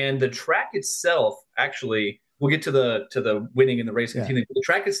 And the track itself, actually, we'll get to the winning in the race continuing. But the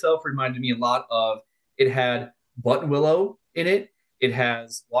track itself reminded me a lot of, it had Buttonwillow in it. It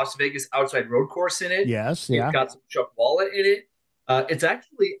has Las Vegas Outside Road Course in it. Yes, It's got some Chuck Wallet in it. It's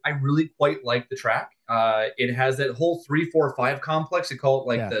actually, I really quite like the track. It has that whole 3, 4, 5 complex. They call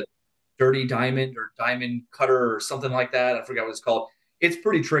it the Dirty Diamond or Diamond Cutter or something like that. I forgot what it's called. It's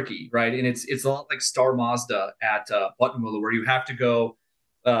pretty tricky, right? And it's a lot like Star Mazda at Buttonwillow, where you have to go.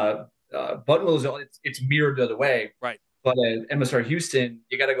 Buttonwillow, it's mirrored the other way, right? But at MSR Houston,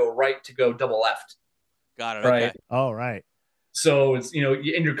 you got to go right to go double left. Got it. Right. Okay. Oh, right. So it's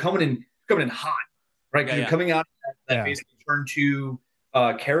and you're coming in hot, right? You're coming out of that basically turn 2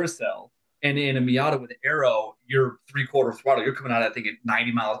 carousel. And in a Miata with Aero, you're 3/4 throttle. You're coming out, I think, at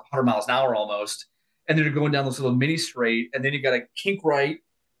 90 miles, 100 miles an hour almost. And then you're going down this little mini straight, and then you got to kink right,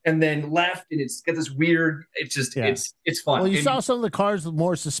 and then left, and it's got this weird. It's just it's fun. Well, you saw some of the cars with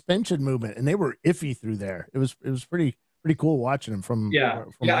more suspension movement, and they were iffy through there. It was pretty cool watching them from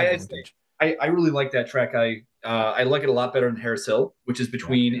I really like that track. I like it a lot better than Harris Hill, which is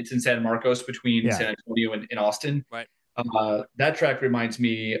between it's in San Marcos between San Antonio and Austin. Right. That track reminds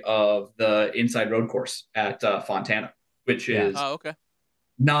me of the Inside Road Course at Fontana, which is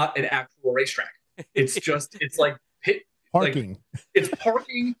not an actual racetrack. It's just it's like parking. It's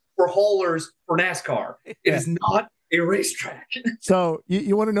parking for haulers for NASCAR. It is not a racetrack. So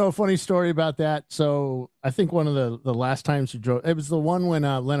you want to know a funny story about that? So I think one of the last times you drove, it was the one when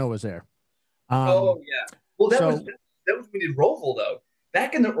Leno was there. Well, that was when we did Roval though.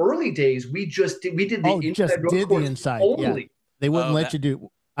 Back in the early days, we did the inside only. Yeah. They wouldn't let you do.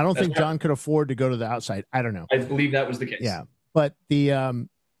 I don't think John could afford to go to the outside. I don't know. I believe that was the case. Yeah, but the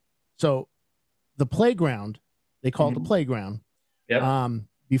so the playground, they call it the playground. Yeah.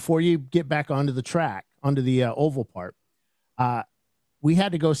 Before you get back onto the track, onto the oval part, we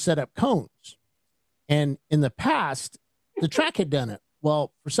had to go set up cones, and in the past, the track had done it.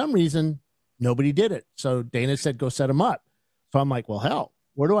 Well, for some reason, nobody did it. So Dana said, "Go set them up." So I'm like, well, hell,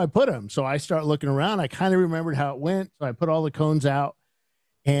 where do I put them? So I start looking around. I kind of remembered how it went. So I put all the cones out,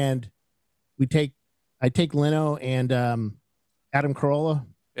 and I take Leno and Adam Carolla.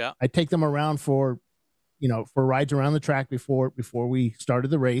 Yeah. I take them around for rides around the track before we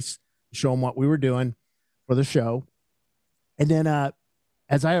started the race, show them what we were doing for the show. And then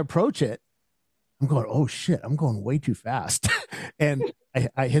as I approach it, I'm going, oh shit, I'm going way too fast. And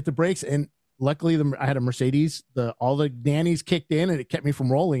I hit the brakes, and luckily, I had a Mercedes. All the nannies kicked in, and it kept me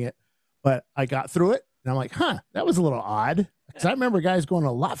from rolling it. But I got through it, and I'm like, that was a little odd. Because I remember guys going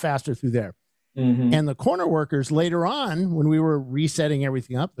a lot faster through there. Mm-hmm. And the corner workers later on, when we were resetting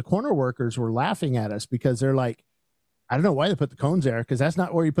everything up, the corner workers were laughing at us because they're like, I don't know why they put the cones there, because that's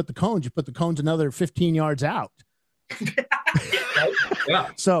not where you put the cones. You put the cones another 15 yards out. Yeah.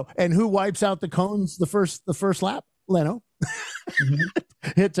 So, and who wipes out the cones the first lap? Leno.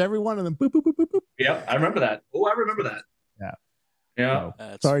 Hits every one of them. Boop, boop, boop, boop, boop. Yeah, I remember that. Oh, I remember that. Yeah.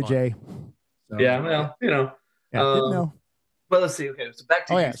 So, sorry, fun. Jay. So, well, didn't know. But let's see. Okay, so back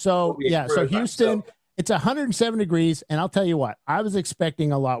to Houston. So Houston, it's 107 degrees, and I'll tell you what, I was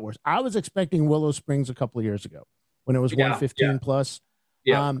expecting a lot worse. I was expecting Willow Springs a couple of years ago when it was 115 plus.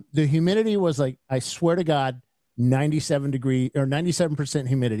 Yeah. The humidity was like, I swear to God, 97 degree or 97%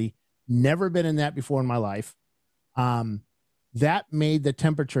 humidity. Never been in that before in my life. That made the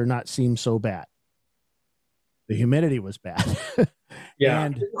temperature not seem so bad. The humidity was bad.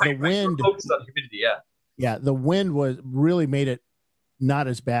 And the wind, the wind really made it not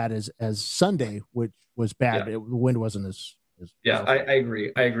as bad as Sunday, which was bad. The wind wasn't as I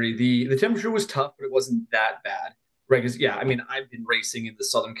agree. The temperature was tough, but it wasn't that bad. Right. Because I mean, I've been racing in the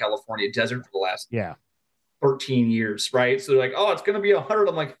Southern California desert for the last 13 years. Right. So they're like, oh, it's going to be 100.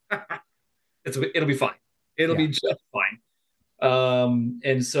 I'm like, it'll be fine. It'll be just fine.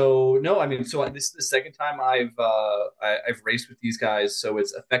 And so, no, I mean, so this is the second time I've raced with these guys. So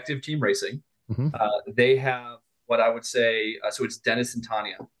it's Effective Team Racing. Mm-hmm. They have what I would say, so it's Dennis and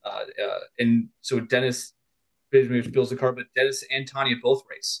Tanya. And so Dennis builds the car, but Dennis and Tanya both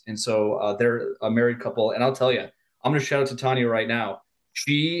race. And so they're a married couple. And I'll tell you, I'm going to shout out to Tanya right now.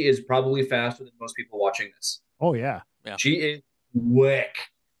 She is probably faster than most people watching this. Oh, yeah. She is quick.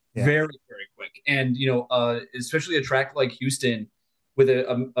 Yeah. Very, very quick. And, especially a track like Houston with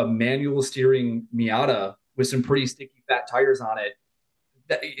a manual steering Miata with some pretty sticky fat tires on it,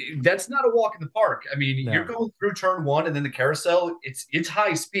 that's not a walk in the park. I mean, you're going through turn one and then the carousel, it's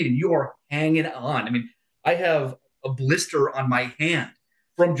high speed and you are hanging on. I mean, I have a blister on my hand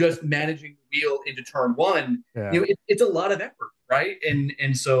from just managing the wheel into turn one. Yeah. It's a lot of effort, right?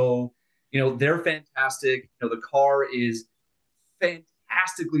 And so, they're fantastic. The car is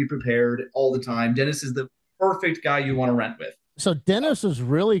fantastically prepared all the time. Dennis is the perfect guy you want to rent with. So Dennis was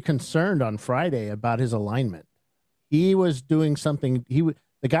really concerned on Friday about his alignment. He was doing something.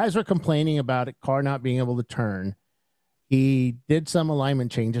 The guys were complaining about it, car not being able to turn. He did some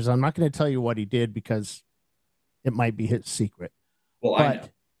alignment changes. I'm not going to tell you what he did because it might be his secret. Well,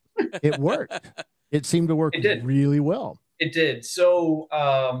 but I know. It worked. It seemed to work really well. It did. So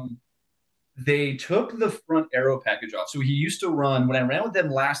they took the front aero package off. So he used to run, when I ran with them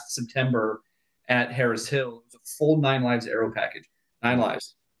last September at Harris Hill, it was a full 9 lives aero package. 9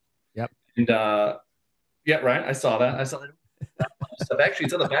 lives. Yep. And yeah, right. I saw that. Stuff. Actually,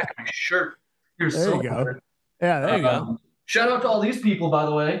 it's on the back of my shirt. There you go. Yeah, there you go. Shout out to all these people, by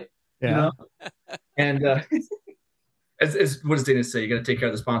the way. Yeah. And as what does Dana say? You got to take care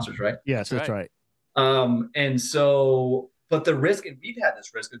of the sponsors, right? Yes, that's right. And so, but the risk, and we've had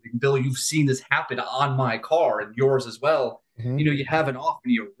this risk, Bill, you've seen this happen on my car and yours as well. Mm-hmm. You have an off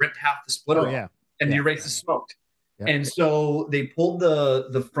and you rip half the splitter off, and your race is smoked. Yep. And so they pulled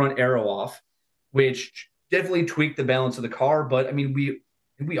the front aero off, which definitely tweaked the balance of the car. But I mean,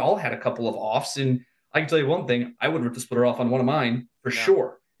 we all had a couple of offs, and I can tell you one thing: I would rip the splitter off on one of mine for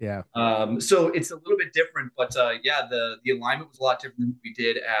sure. Yeah. So it's a little bit different, but the alignment was a lot different than what we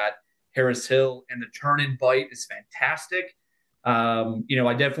did at Harris Hill, and the turn and bite is fantastic. I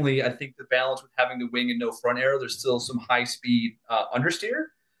think the balance with having the wing and no front aero, there's still some high speed understeer,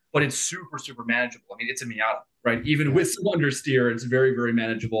 but it's super, super manageable. I mean, it's a Miata, right? Even with some understeer, it's very, very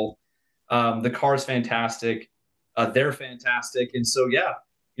manageable. The car's fantastic. They're fantastic. And so,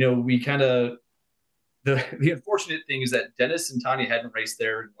 we kind of, the unfortunate thing is that Dennis and Tanya hadn't raced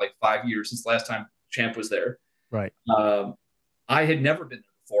there in like 5 years since the last time Champ was there. Right. I had never been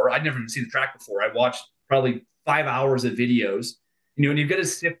there before. I'd never even seen the track before. I watched probably 5 hours of videos, and you've got to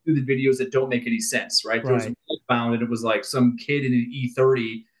sift through the videos that don't make any sense, right? There was a found, and it was like some kid in an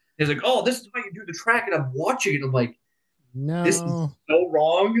E30. He's like, "Oh, this is how you do the track," and I'm watching it. I'm like, "No, this is so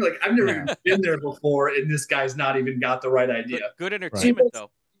wrong." Like, I've never even been there before, and this guy's not even got the right idea. Good entertainment, though.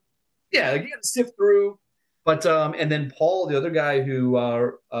 Yeah, you got to sift through. But and then Paul, the other guy who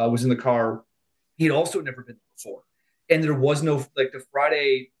was in the car, he'd also never been there before, and there was no, like, the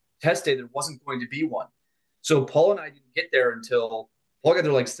Friday test day, there wasn't going to be one. So Paul and I didn't get there until Paul got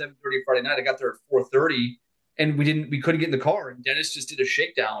there like 7:30 Friday night. I got there at 4:30, and we couldn't get in the car. And Dennis just did a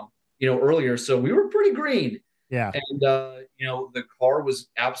shakedown, earlier, so we were pretty green. Yeah. And the car was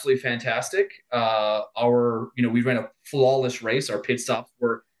absolutely fantastic. We ran a flawless race. Our pit stops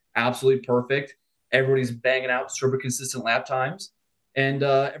were absolutely perfect. Everybody's banging out super consistent lap times, and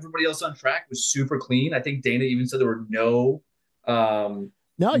everybody else on track was super clean. I think Dana even said there were no.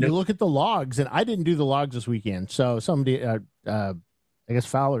 You look at the logs, and I didn't do the logs this weekend. So somebody, I guess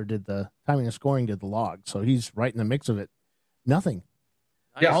Fowler did the timing and scoring, did the logs. So he's right in the mix of it. Nothing.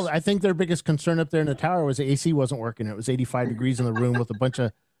 Yeah. I think their biggest concern up there in the tower was the AC wasn't working. It was 85 degrees in the room with a bunch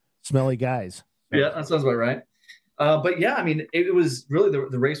of smelly guys. Yeah, that sounds about right. But yeah, I mean, it was really,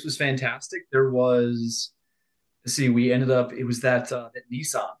 the race was fantastic. There was, we ended up, it was that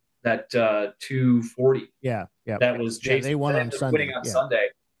Nissan, that 240. Yeah. That was chasing. They won on Sunday. Winning on Sunday.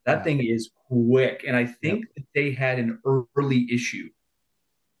 That thing is quick. And I think that they had an early issue,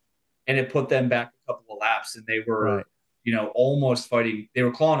 and it put them back a couple of laps, and they were, almost fighting. They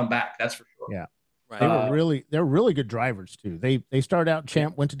were clawing them back. That's for sure. Yeah. Right. They're really good drivers too. They started out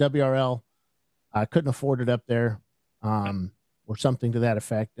Champ, went to WRL. Couldn't afford it up there, or something to that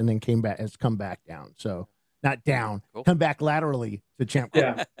effect, and then has come back down. So not down, come back laterally to Champ.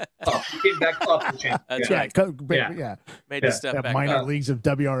 Yeah, came back up to Champ. That's right. Made a step back. Minor leagues of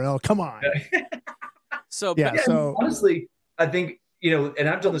WRL. Come on. So honestly, I think and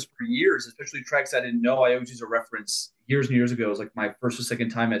I've done this for years, especially tracks I didn't know. I always use a reference years and years ago. It was like my first or second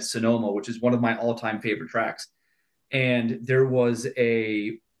time at Sonoma, which is one of my all-time favorite tracks, and there was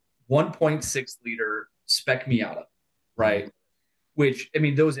a 1.6 liter spec Miata, right? Which, I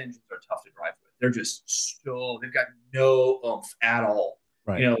mean, those engines are tough to drive with. They're just they've got no oomph at all.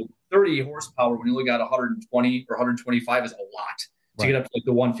 Right. 30 horsepower when you only got 120 or 125 is a lot to get up to like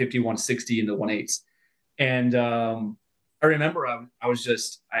the 150, 160 and the 1.8s. And I remember I was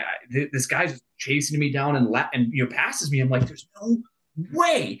just, this guy's just chasing me down and passes me. I'm like, there's no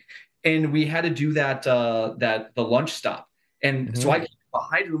way. And we had to do the lunch stop. And so I came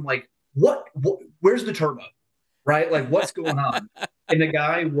behind him, like, what, where's the turbo? Right? Like, what's going on? And the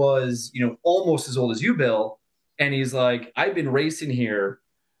guy was, almost as old as you, Bill. And he's like, I've been racing here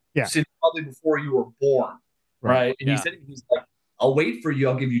since probably before you were born. Right. And he said, he's like, I'll wait for you.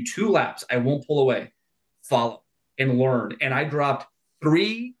 I'll give you 2 laps. I won't pull away. Follow and learn. And I dropped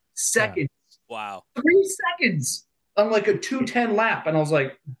 3 seconds. Wow. 3 seconds on like a 2:10 lap. And I was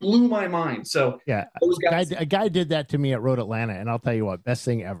like, blew my mind. So those guys, a guy did that to me at Road Atlanta. And I'll tell you what, best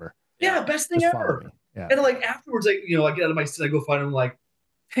thing ever. Yeah. Best thing ever. Yeah. And like afterwards, I get out of my seat, I go find him like,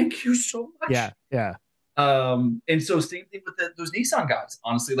 thank you so much. Yeah. Yeah. And so same thing with those Nissan guys,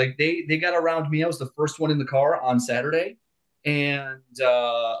 honestly, like they got around me. I was the first one in the car on Saturday. And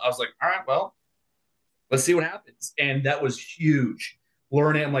I was like, all right, well, let's see what happens. And that was huge.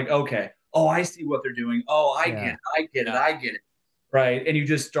 Learning, I'm like, okay, I see what they're doing. Oh, I get it. Right. And you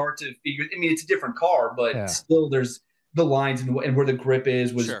just start to figure, I mean, it's a different car, but still there's the lines and where the grip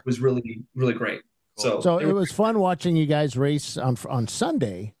is was really, really great. Cool. So it was fun watching you guys race on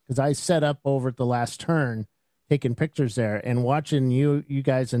Sunday, because I set up over at the last turn, taking pictures there and watching you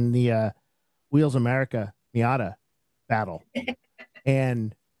guys in the Wheels America Miata battle.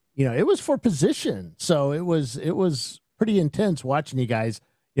 And, it was for position. So it was pretty intense watching you guys.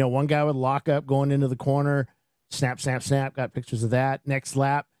 One guy would lock up going into the corner, snap, got pictures of that. Next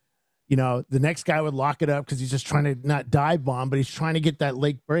lap, the next guy would lock it up because he's just trying to not dive bomb, but he's trying to get that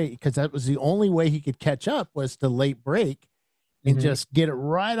late break, because that was the only way he could catch up, was to late break and just get it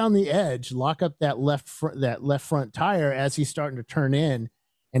right on the edge, lock up that left front tire as he's starting to turn in,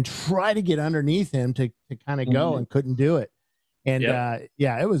 and try to get underneath him to kind of go, and couldn't do it. And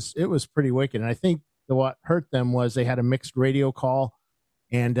it was pretty wicked. And I think what hurt them was they had a mixed radio call,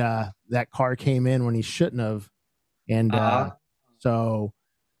 and that car came in when he shouldn't have. And so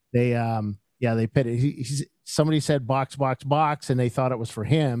they pitted. Somebody said box, and they thought it was for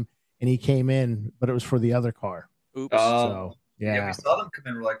him, and he came in, but it was for the other car. Oops. So we saw them come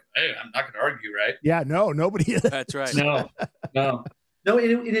in. We're like, hey, I'm not going to argue, right? Yeah, no, nobody. That's right. No,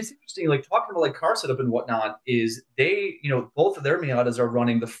 and it's interesting, like talking about like car setup and whatnot, is they, both of their Miatas are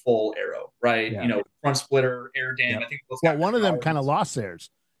running the full aero, right? Yeah. Front splitter, air dam. I think one of them kind of lost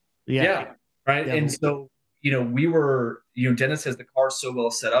theirs. Yeah. Right. Yeah. And so, we were, Dennis has the car so well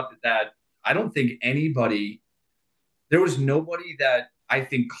set up that I don't think there was nobody that I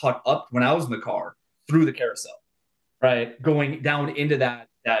think caught up when I was in the car through the carousel, right? Going down into that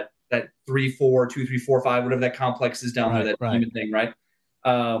 3-4, 2-3-4-5, whatever that complex is down there, that demon thing, right?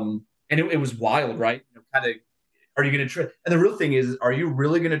 And it was wild, right? Kind of, are you going to try? And the real thing is, are you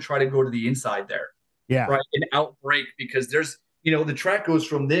really going to try to go to the inside there? Yeah. Right. And outbreak, because there's, the track goes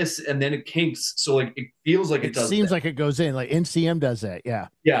from this and then it kinks. So like, it feels like it does. Seems like it goes in, like NCM does that. Yeah.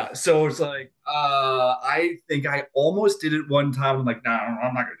 Yeah. So it's like, I think I almost did it one time. I'm like, no,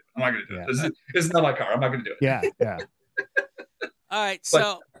 I'm not going to do it. This is not my car. I'm not going to do it. Yeah. Yeah. All right.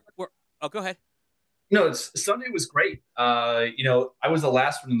 So go ahead. No, Sunday was great. I was the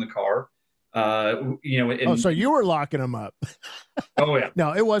last one in the car. So you were locking them up. Oh yeah.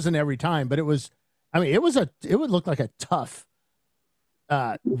 No, it wasn't every time, but it was. I mean, it would look like a tough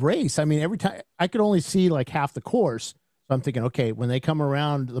race. I mean, every time I could only see like half the course. So I'm thinking, okay, when they come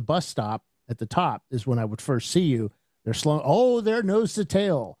around the bus stop at the top is when I would first see you. They're slow. Oh, they're nose to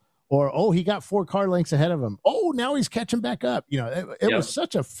tail. Or, he got 4 car lengths ahead of him. Oh, now he's catching back up. It was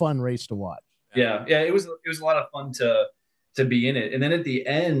such a fun race to watch. Yeah. It was a lot of fun to be in it. And then at the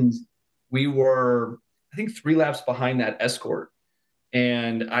end, we were, I think, 3 laps behind that Escort.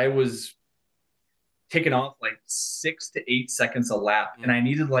 And I was taking off like 6 to 8 seconds a lap. And I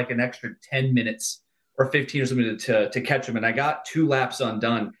needed like an extra 10 minutes or 15 or something to catch him. And I got 2 laps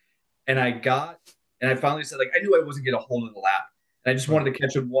undone. And I finally said, like, I knew I wasn't going to hold in the lap. And I just wanted to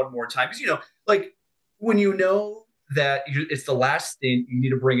catch him one more time. Because, like when that it's the last stint, you need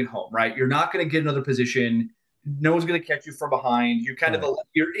to bring it home, right? You're not going to get another position. No one's going to catch you from behind. You're kind of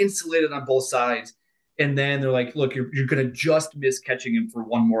you're insulated on both sides. And then they're like, look, you're going to just miss catching him for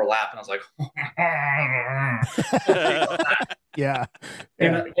one more lap. And I was like, yeah.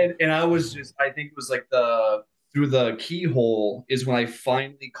 And I was just, I think it was like through the keyhole is when I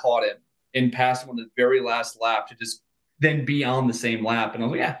finally caught him and passed him on the very last lap to just then be on the same lap. And I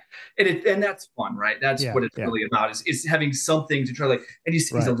was like, yeah. And that's fun, right? That's what it's really about is having something to try, like, and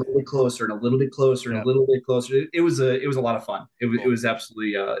he's a little bit closer and a little bit closer and a little bit closer. It was a lot of fun. It was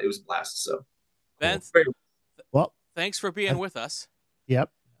absolutely, it was a blast. So Ben, well, thanks for being with us. Yep.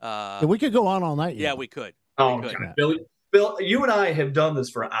 We could go on all night. Yeah, we could. Oh, Bill, you and I have done this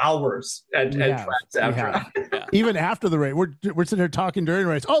for hours at tracks after. Yeah. Even after the race, we're sitting there talking during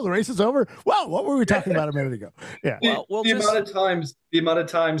the race. Oh, the race is over. Wow, what were we talking about a minute ago? Yeah. Well, the amount of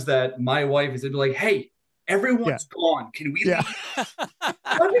times that my wife is like, "Hey, Everyone's gone. Can we leave?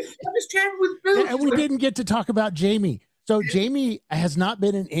 I'm just chatting with Bill. And we didn't get to talk about Jamie. So Jamie has not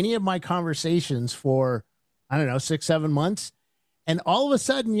been in any of my conversations for, I don't know, 6-7 months. And all of a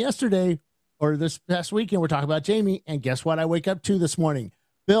sudden yesterday or this past weekend, we're talking about Jamie. And guess what I wake up to this morning?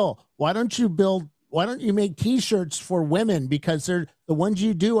 Bill, why don't you make T-shirts for women? Because the ones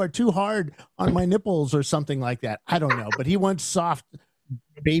you do are too hard on my nipples or something like that. I don't know. But he wants soft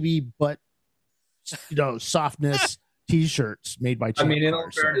baby butt, softness T-shirts made by ChampCar. I mean, in all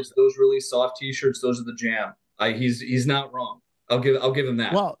fairness, those really soft T-shirts, those are the jam. He's not wrong. I'll give him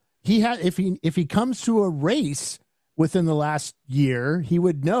that. Well, if he comes to a race within the last year, he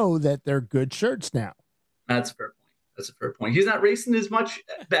would know that they're good shirts now. That's a fair point. He's not racing as much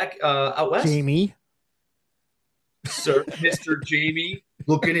back out west. Jamie. Sir, Mr. Jamie,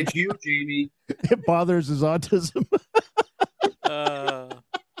 looking at you, Jamie. It bothers his autism.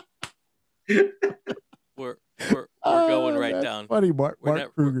 We're going right down. Funny, Mark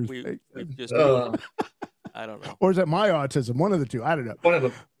Kruger's face. I don't know. Or is it my autism? One of the two. I don't know. One of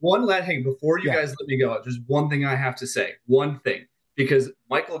them. One last thing before you guys let me go. There's one thing I have to say. One thing, because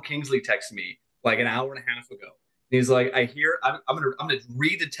Michael Kingsley texted me like an hour and a half ago. He's like, I'm gonna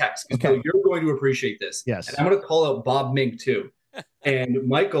read the text because you're going to appreciate this. Yes. And I'm gonna call out Bob Mink too. And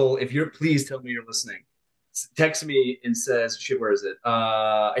Michael, if you're please tell me you're listening. Text me and says, shit, where is it?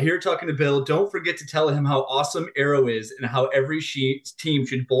 I hear talking to Bill. Don't forget to tell him how awesome Arrow is and how every team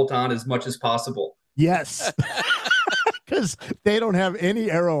should bolt on as much as possible. Yes. Because they don't have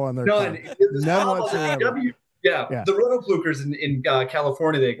any Arrow on their None whatsoever. Yeah, the Rotoflukers in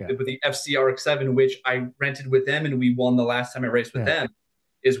California, with the FC RX-7, which I rented with them, and we won the last time I raced with them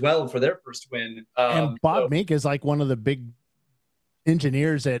as well for their first win. And Bob Mink is like one of the big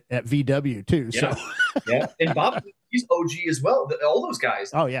engineers at VW too. Yeah. So and Bob, he's OG as well. All those guys.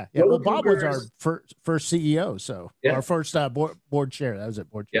 Oh yeah. Well, Bob was our first CEO, so our first board chair. That was it.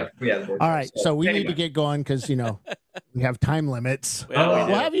 Board chair. Yeah. All right, so we need to get going because we have time limits.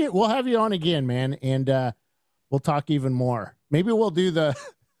 We'll have you on again, man, and we'll talk even more. Maybe we'll do the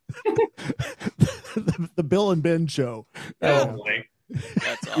the Bill and Ben show. Oh boy,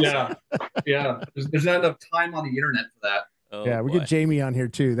 that's awesome. Yeah. There's not enough time on the internet for that. Oh, we get Jamie on here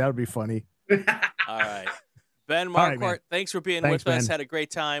too. That would be funny. All right, Ben Marquart, thanks for being with us. Had a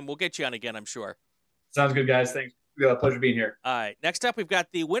great time. We'll get you on again, I'm sure. Sounds good, guys. Thanks. Pleasure being here. All right. Next up, we've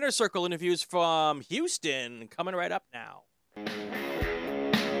got the Winner's Circle interviews from Houston coming right up now.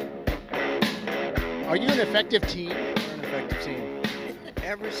 Are you an effective team? We're an effective team.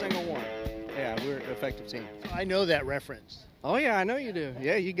 Every single one. Yeah, we're an effective team. I know that reference. Oh, yeah, I know you do.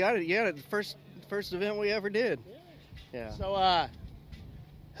 Yeah, you got it. Yeah, the first event we ever did. Yeah. So,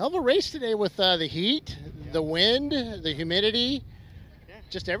 hell of a race today with the heat, the wind, the humidity,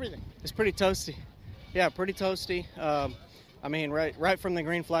 just everything. It's pretty toasty. Yeah, pretty toasty. I mean, right from the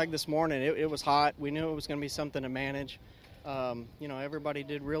green flag this morning, it was hot. We knew it was going to be something to manage. Everybody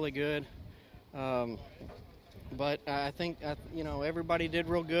did really good. But I think, everybody did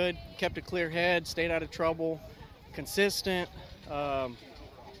real good, kept a clear head, stayed out of trouble, consistent.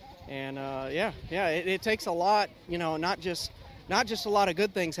 It takes a lot, not just a lot of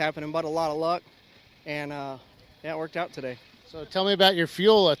good things happening, but a lot of luck. And, it worked out today. So tell me about your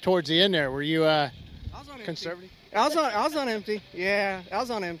fuel towards the end there. Were you conservative? I was on empty. Yeah, I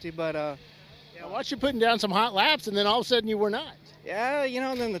was on empty, but I watched you putting down some hot laps, and then all of a sudden you were not. Yeah,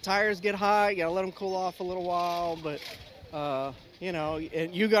 and then the tires get hot. You got to let them cool off a little while, but, and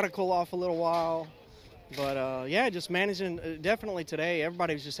you got to cool off a little while. But, just managing, definitely today,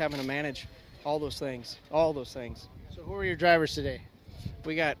 everybody was just having to manage all those things. So who are your drivers today?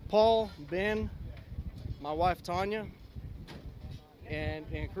 We got Paul, Ben, my wife Tanya, and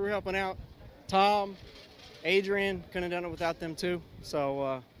crew helping out, Tom, Adrian. Couldn't have done it without them too.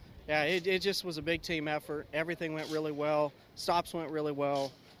 So, it just was a big team effort. Everything went really well. Stops went really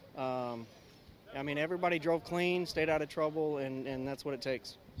well. Everybody drove clean, stayed out of trouble, and that's what it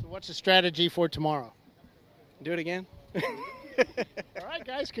takes. So what's the strategy for tomorrow? Do it again. All right,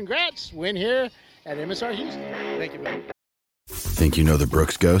 guys, congrats. Win here at MSR Houston. Thank you, man. Think you know the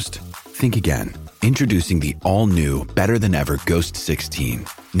Brooks Ghost? Think again. Introducing the all-new, better-than-ever Ghost 16.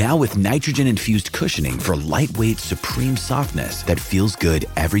 Now with nitrogen-infused cushioning for lightweight, supreme softness that feels good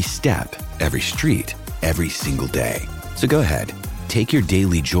every step, every street, every single day. So go ahead, take your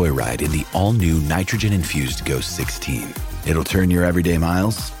daily joyride in the all-new nitrogen-infused Ghost 16. It'll turn your everyday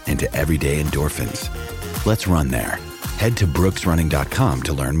miles into everyday endorphins. Let's run there. Head to brooksrunning.com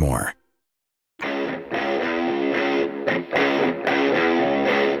to learn more.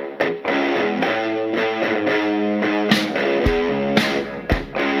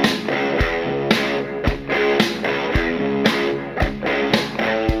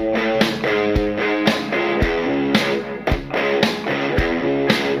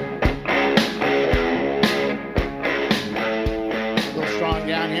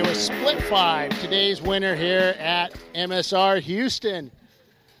 5. Today's winner here at MSR Houston.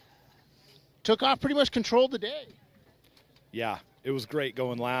 Took off, pretty much controlled the day. Yeah, it was great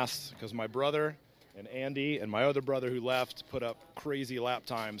going last because my brother and Andy and my other brother who left put up crazy lap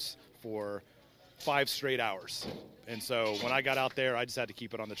times for 5 straight hours. And so when I got out there, I just had to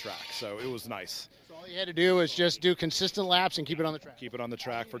keep it on the track. So it was nice. So all you had to do was just do consistent laps and keep it on the track. Keep it on the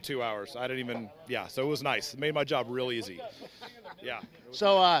track for 2 hours. I didn't even, so it was nice. It made my job real easy. Yeah.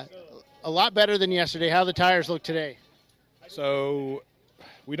 So a lot better than yesterday. How the tires look today? So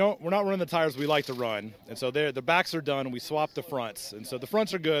we're not running the tires we like to run. And so the backs are done. We swapped the fronts. And so the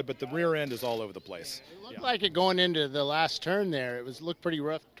fronts are good, but the rear end is all over the place. It looked like it going into the last turn there. It looked pretty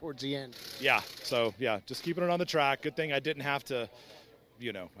rough towards the end. Yeah. So, just keeping it on the track. Good thing I didn't have to,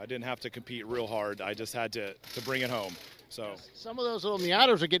 compete real hard. I just had to bring it home. So some of those little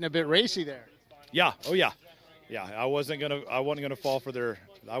Miatas are getting a bit racy there. Yeah. Oh, yeah. Yeah, I wasn't gonna fall for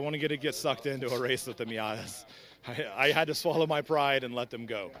I wasn't gonna get sucked into a race with the Miatas. I had to swallow my pride and let them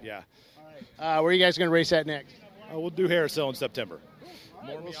go. Yeah. Where are you guys gonna race at next? We'll do Harris Hill in September.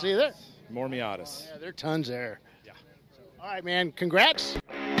 We'll see you there. More Miatas. Yeah, there are tons there. Yeah. All right, man. Congrats.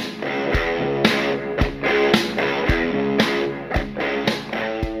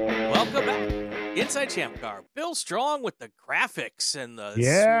 Welcome back. Inside ChampCar. Bill Strong with the graphics and the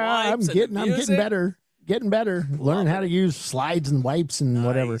I'm swipes getting better. Getting better. Learn how to use slides and wipes and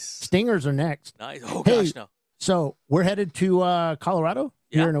whatever. Stingers are next. Nice. Oh, gosh, no. So we're headed to Colorado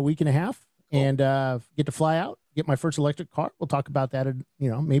here in a week and a half and get to fly out, get my first electric car. We'll talk about that.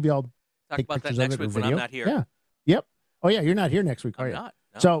 Maybe I'll talk about that next week when I'm not here. Yeah. Yep. Oh, yeah. You're not here next week, are you? Not.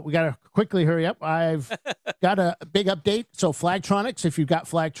 No. So we got to quickly hurry up. I've got a big update. So Flagtronics, if you've got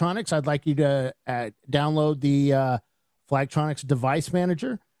Flagtronics, I'd like you to download the Flagtronics device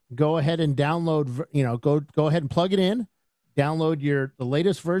manager. Go ahead and download, go ahead and plug it in. Download the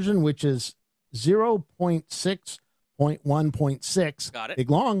latest version, which is 0.6.1.6. Got it.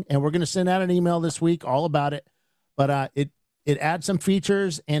 Big long. And we're going to send out an email this week all about it. But it adds some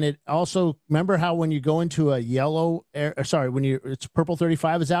features, and it also, remember how when you go into a yellow, it's purple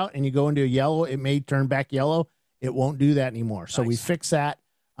 35 is out and you go into a yellow, it may turn back yellow. It won't do that anymore. So we fixed that.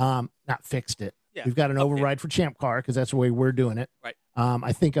 Not fixed it. Yeah. We've got an override for ChampCar because that's the way we're doing it. Right.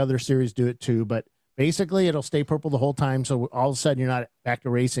 I think other series do it too, but basically it'll stay purple the whole time. So all of a sudden you're not back to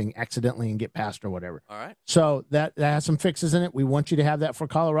racing accidentally and get past or whatever. All right. So that has some fixes in it. We want you to have that for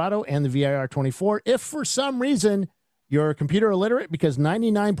Colorado and the VIR 24. If for some reason you're computer illiterate, because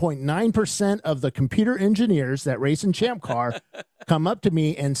 99.9% of the computer engineers that race in ChampCar come up to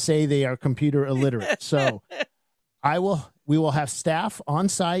me and say they are computer illiterate. So we will have staff on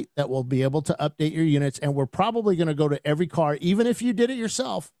site that will be able to update your units, and we're probably going to go to every car, even if you did it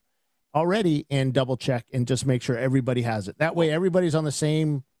yourself already, and double check and just make sure everybody has it. That way everybody's on the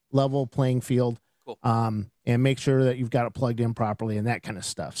same level playing field. Cool. And make sure that you've got it plugged in properly and that kind of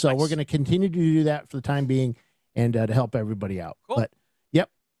stuff. So we're going to continue to do that for the time being and to help everybody out. Cool. But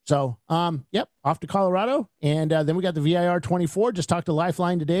so off to Colorado, and then we got the VIR 24. Just talked to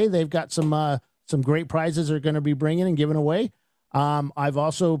Lifeline today. They've got some great prizes they're going to be bringing and giving away. I've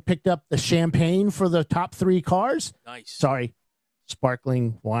also picked up the champagne for the top 3 cars. Nice. Sorry,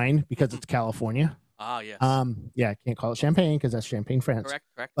 sparkling wine because it's California. Ah, yes. I can't call it champagne because that's Champagne, France.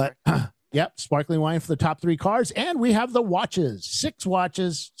 Correct. But sparkling wine for the top 3 cars, and we have the watches. 6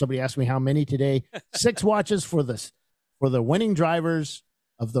 watches. Somebody asked me how many today. 6 watches for the winning drivers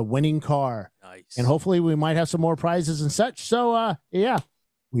of the winning car. Nice. And hopefully we might have some more prizes and such. So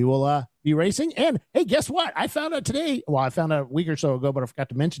we will be racing. And hey, guess what? I found out today. Well, I found out a week or so ago, but I forgot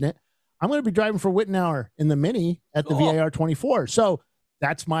to mention it. I'm going to be driving for Wittenauer in the Mini at the VIR 24. So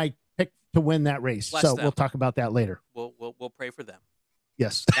that's my pick to win that race. We'll talk about that later. We'll pray for them.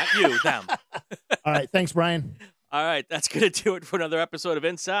 Yes. Not you, them. All right. Thanks, Brian. All right. That's going to do it for another episode of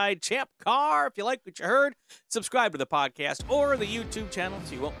Inside ChampCar. If you like what you heard, subscribe to the podcast or the YouTube channel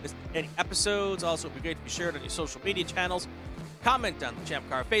so you won't miss any episodes. Also, it would be great to be shared on your social media channels. Comment on the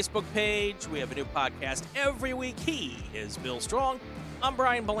ChampCar Facebook page. We have a new podcast every week. He is Bill Strong. I'm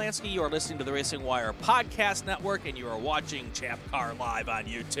Brian Belansky. You are listening to the Racing Wire Podcast Network, and you are watching ChampCar live on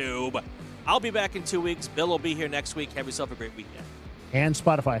YouTube. I'll be back in 2 weeks. Bill will be here next week. Have yourself a great weekend. And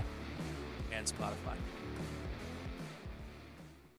Spotify. And Spotify.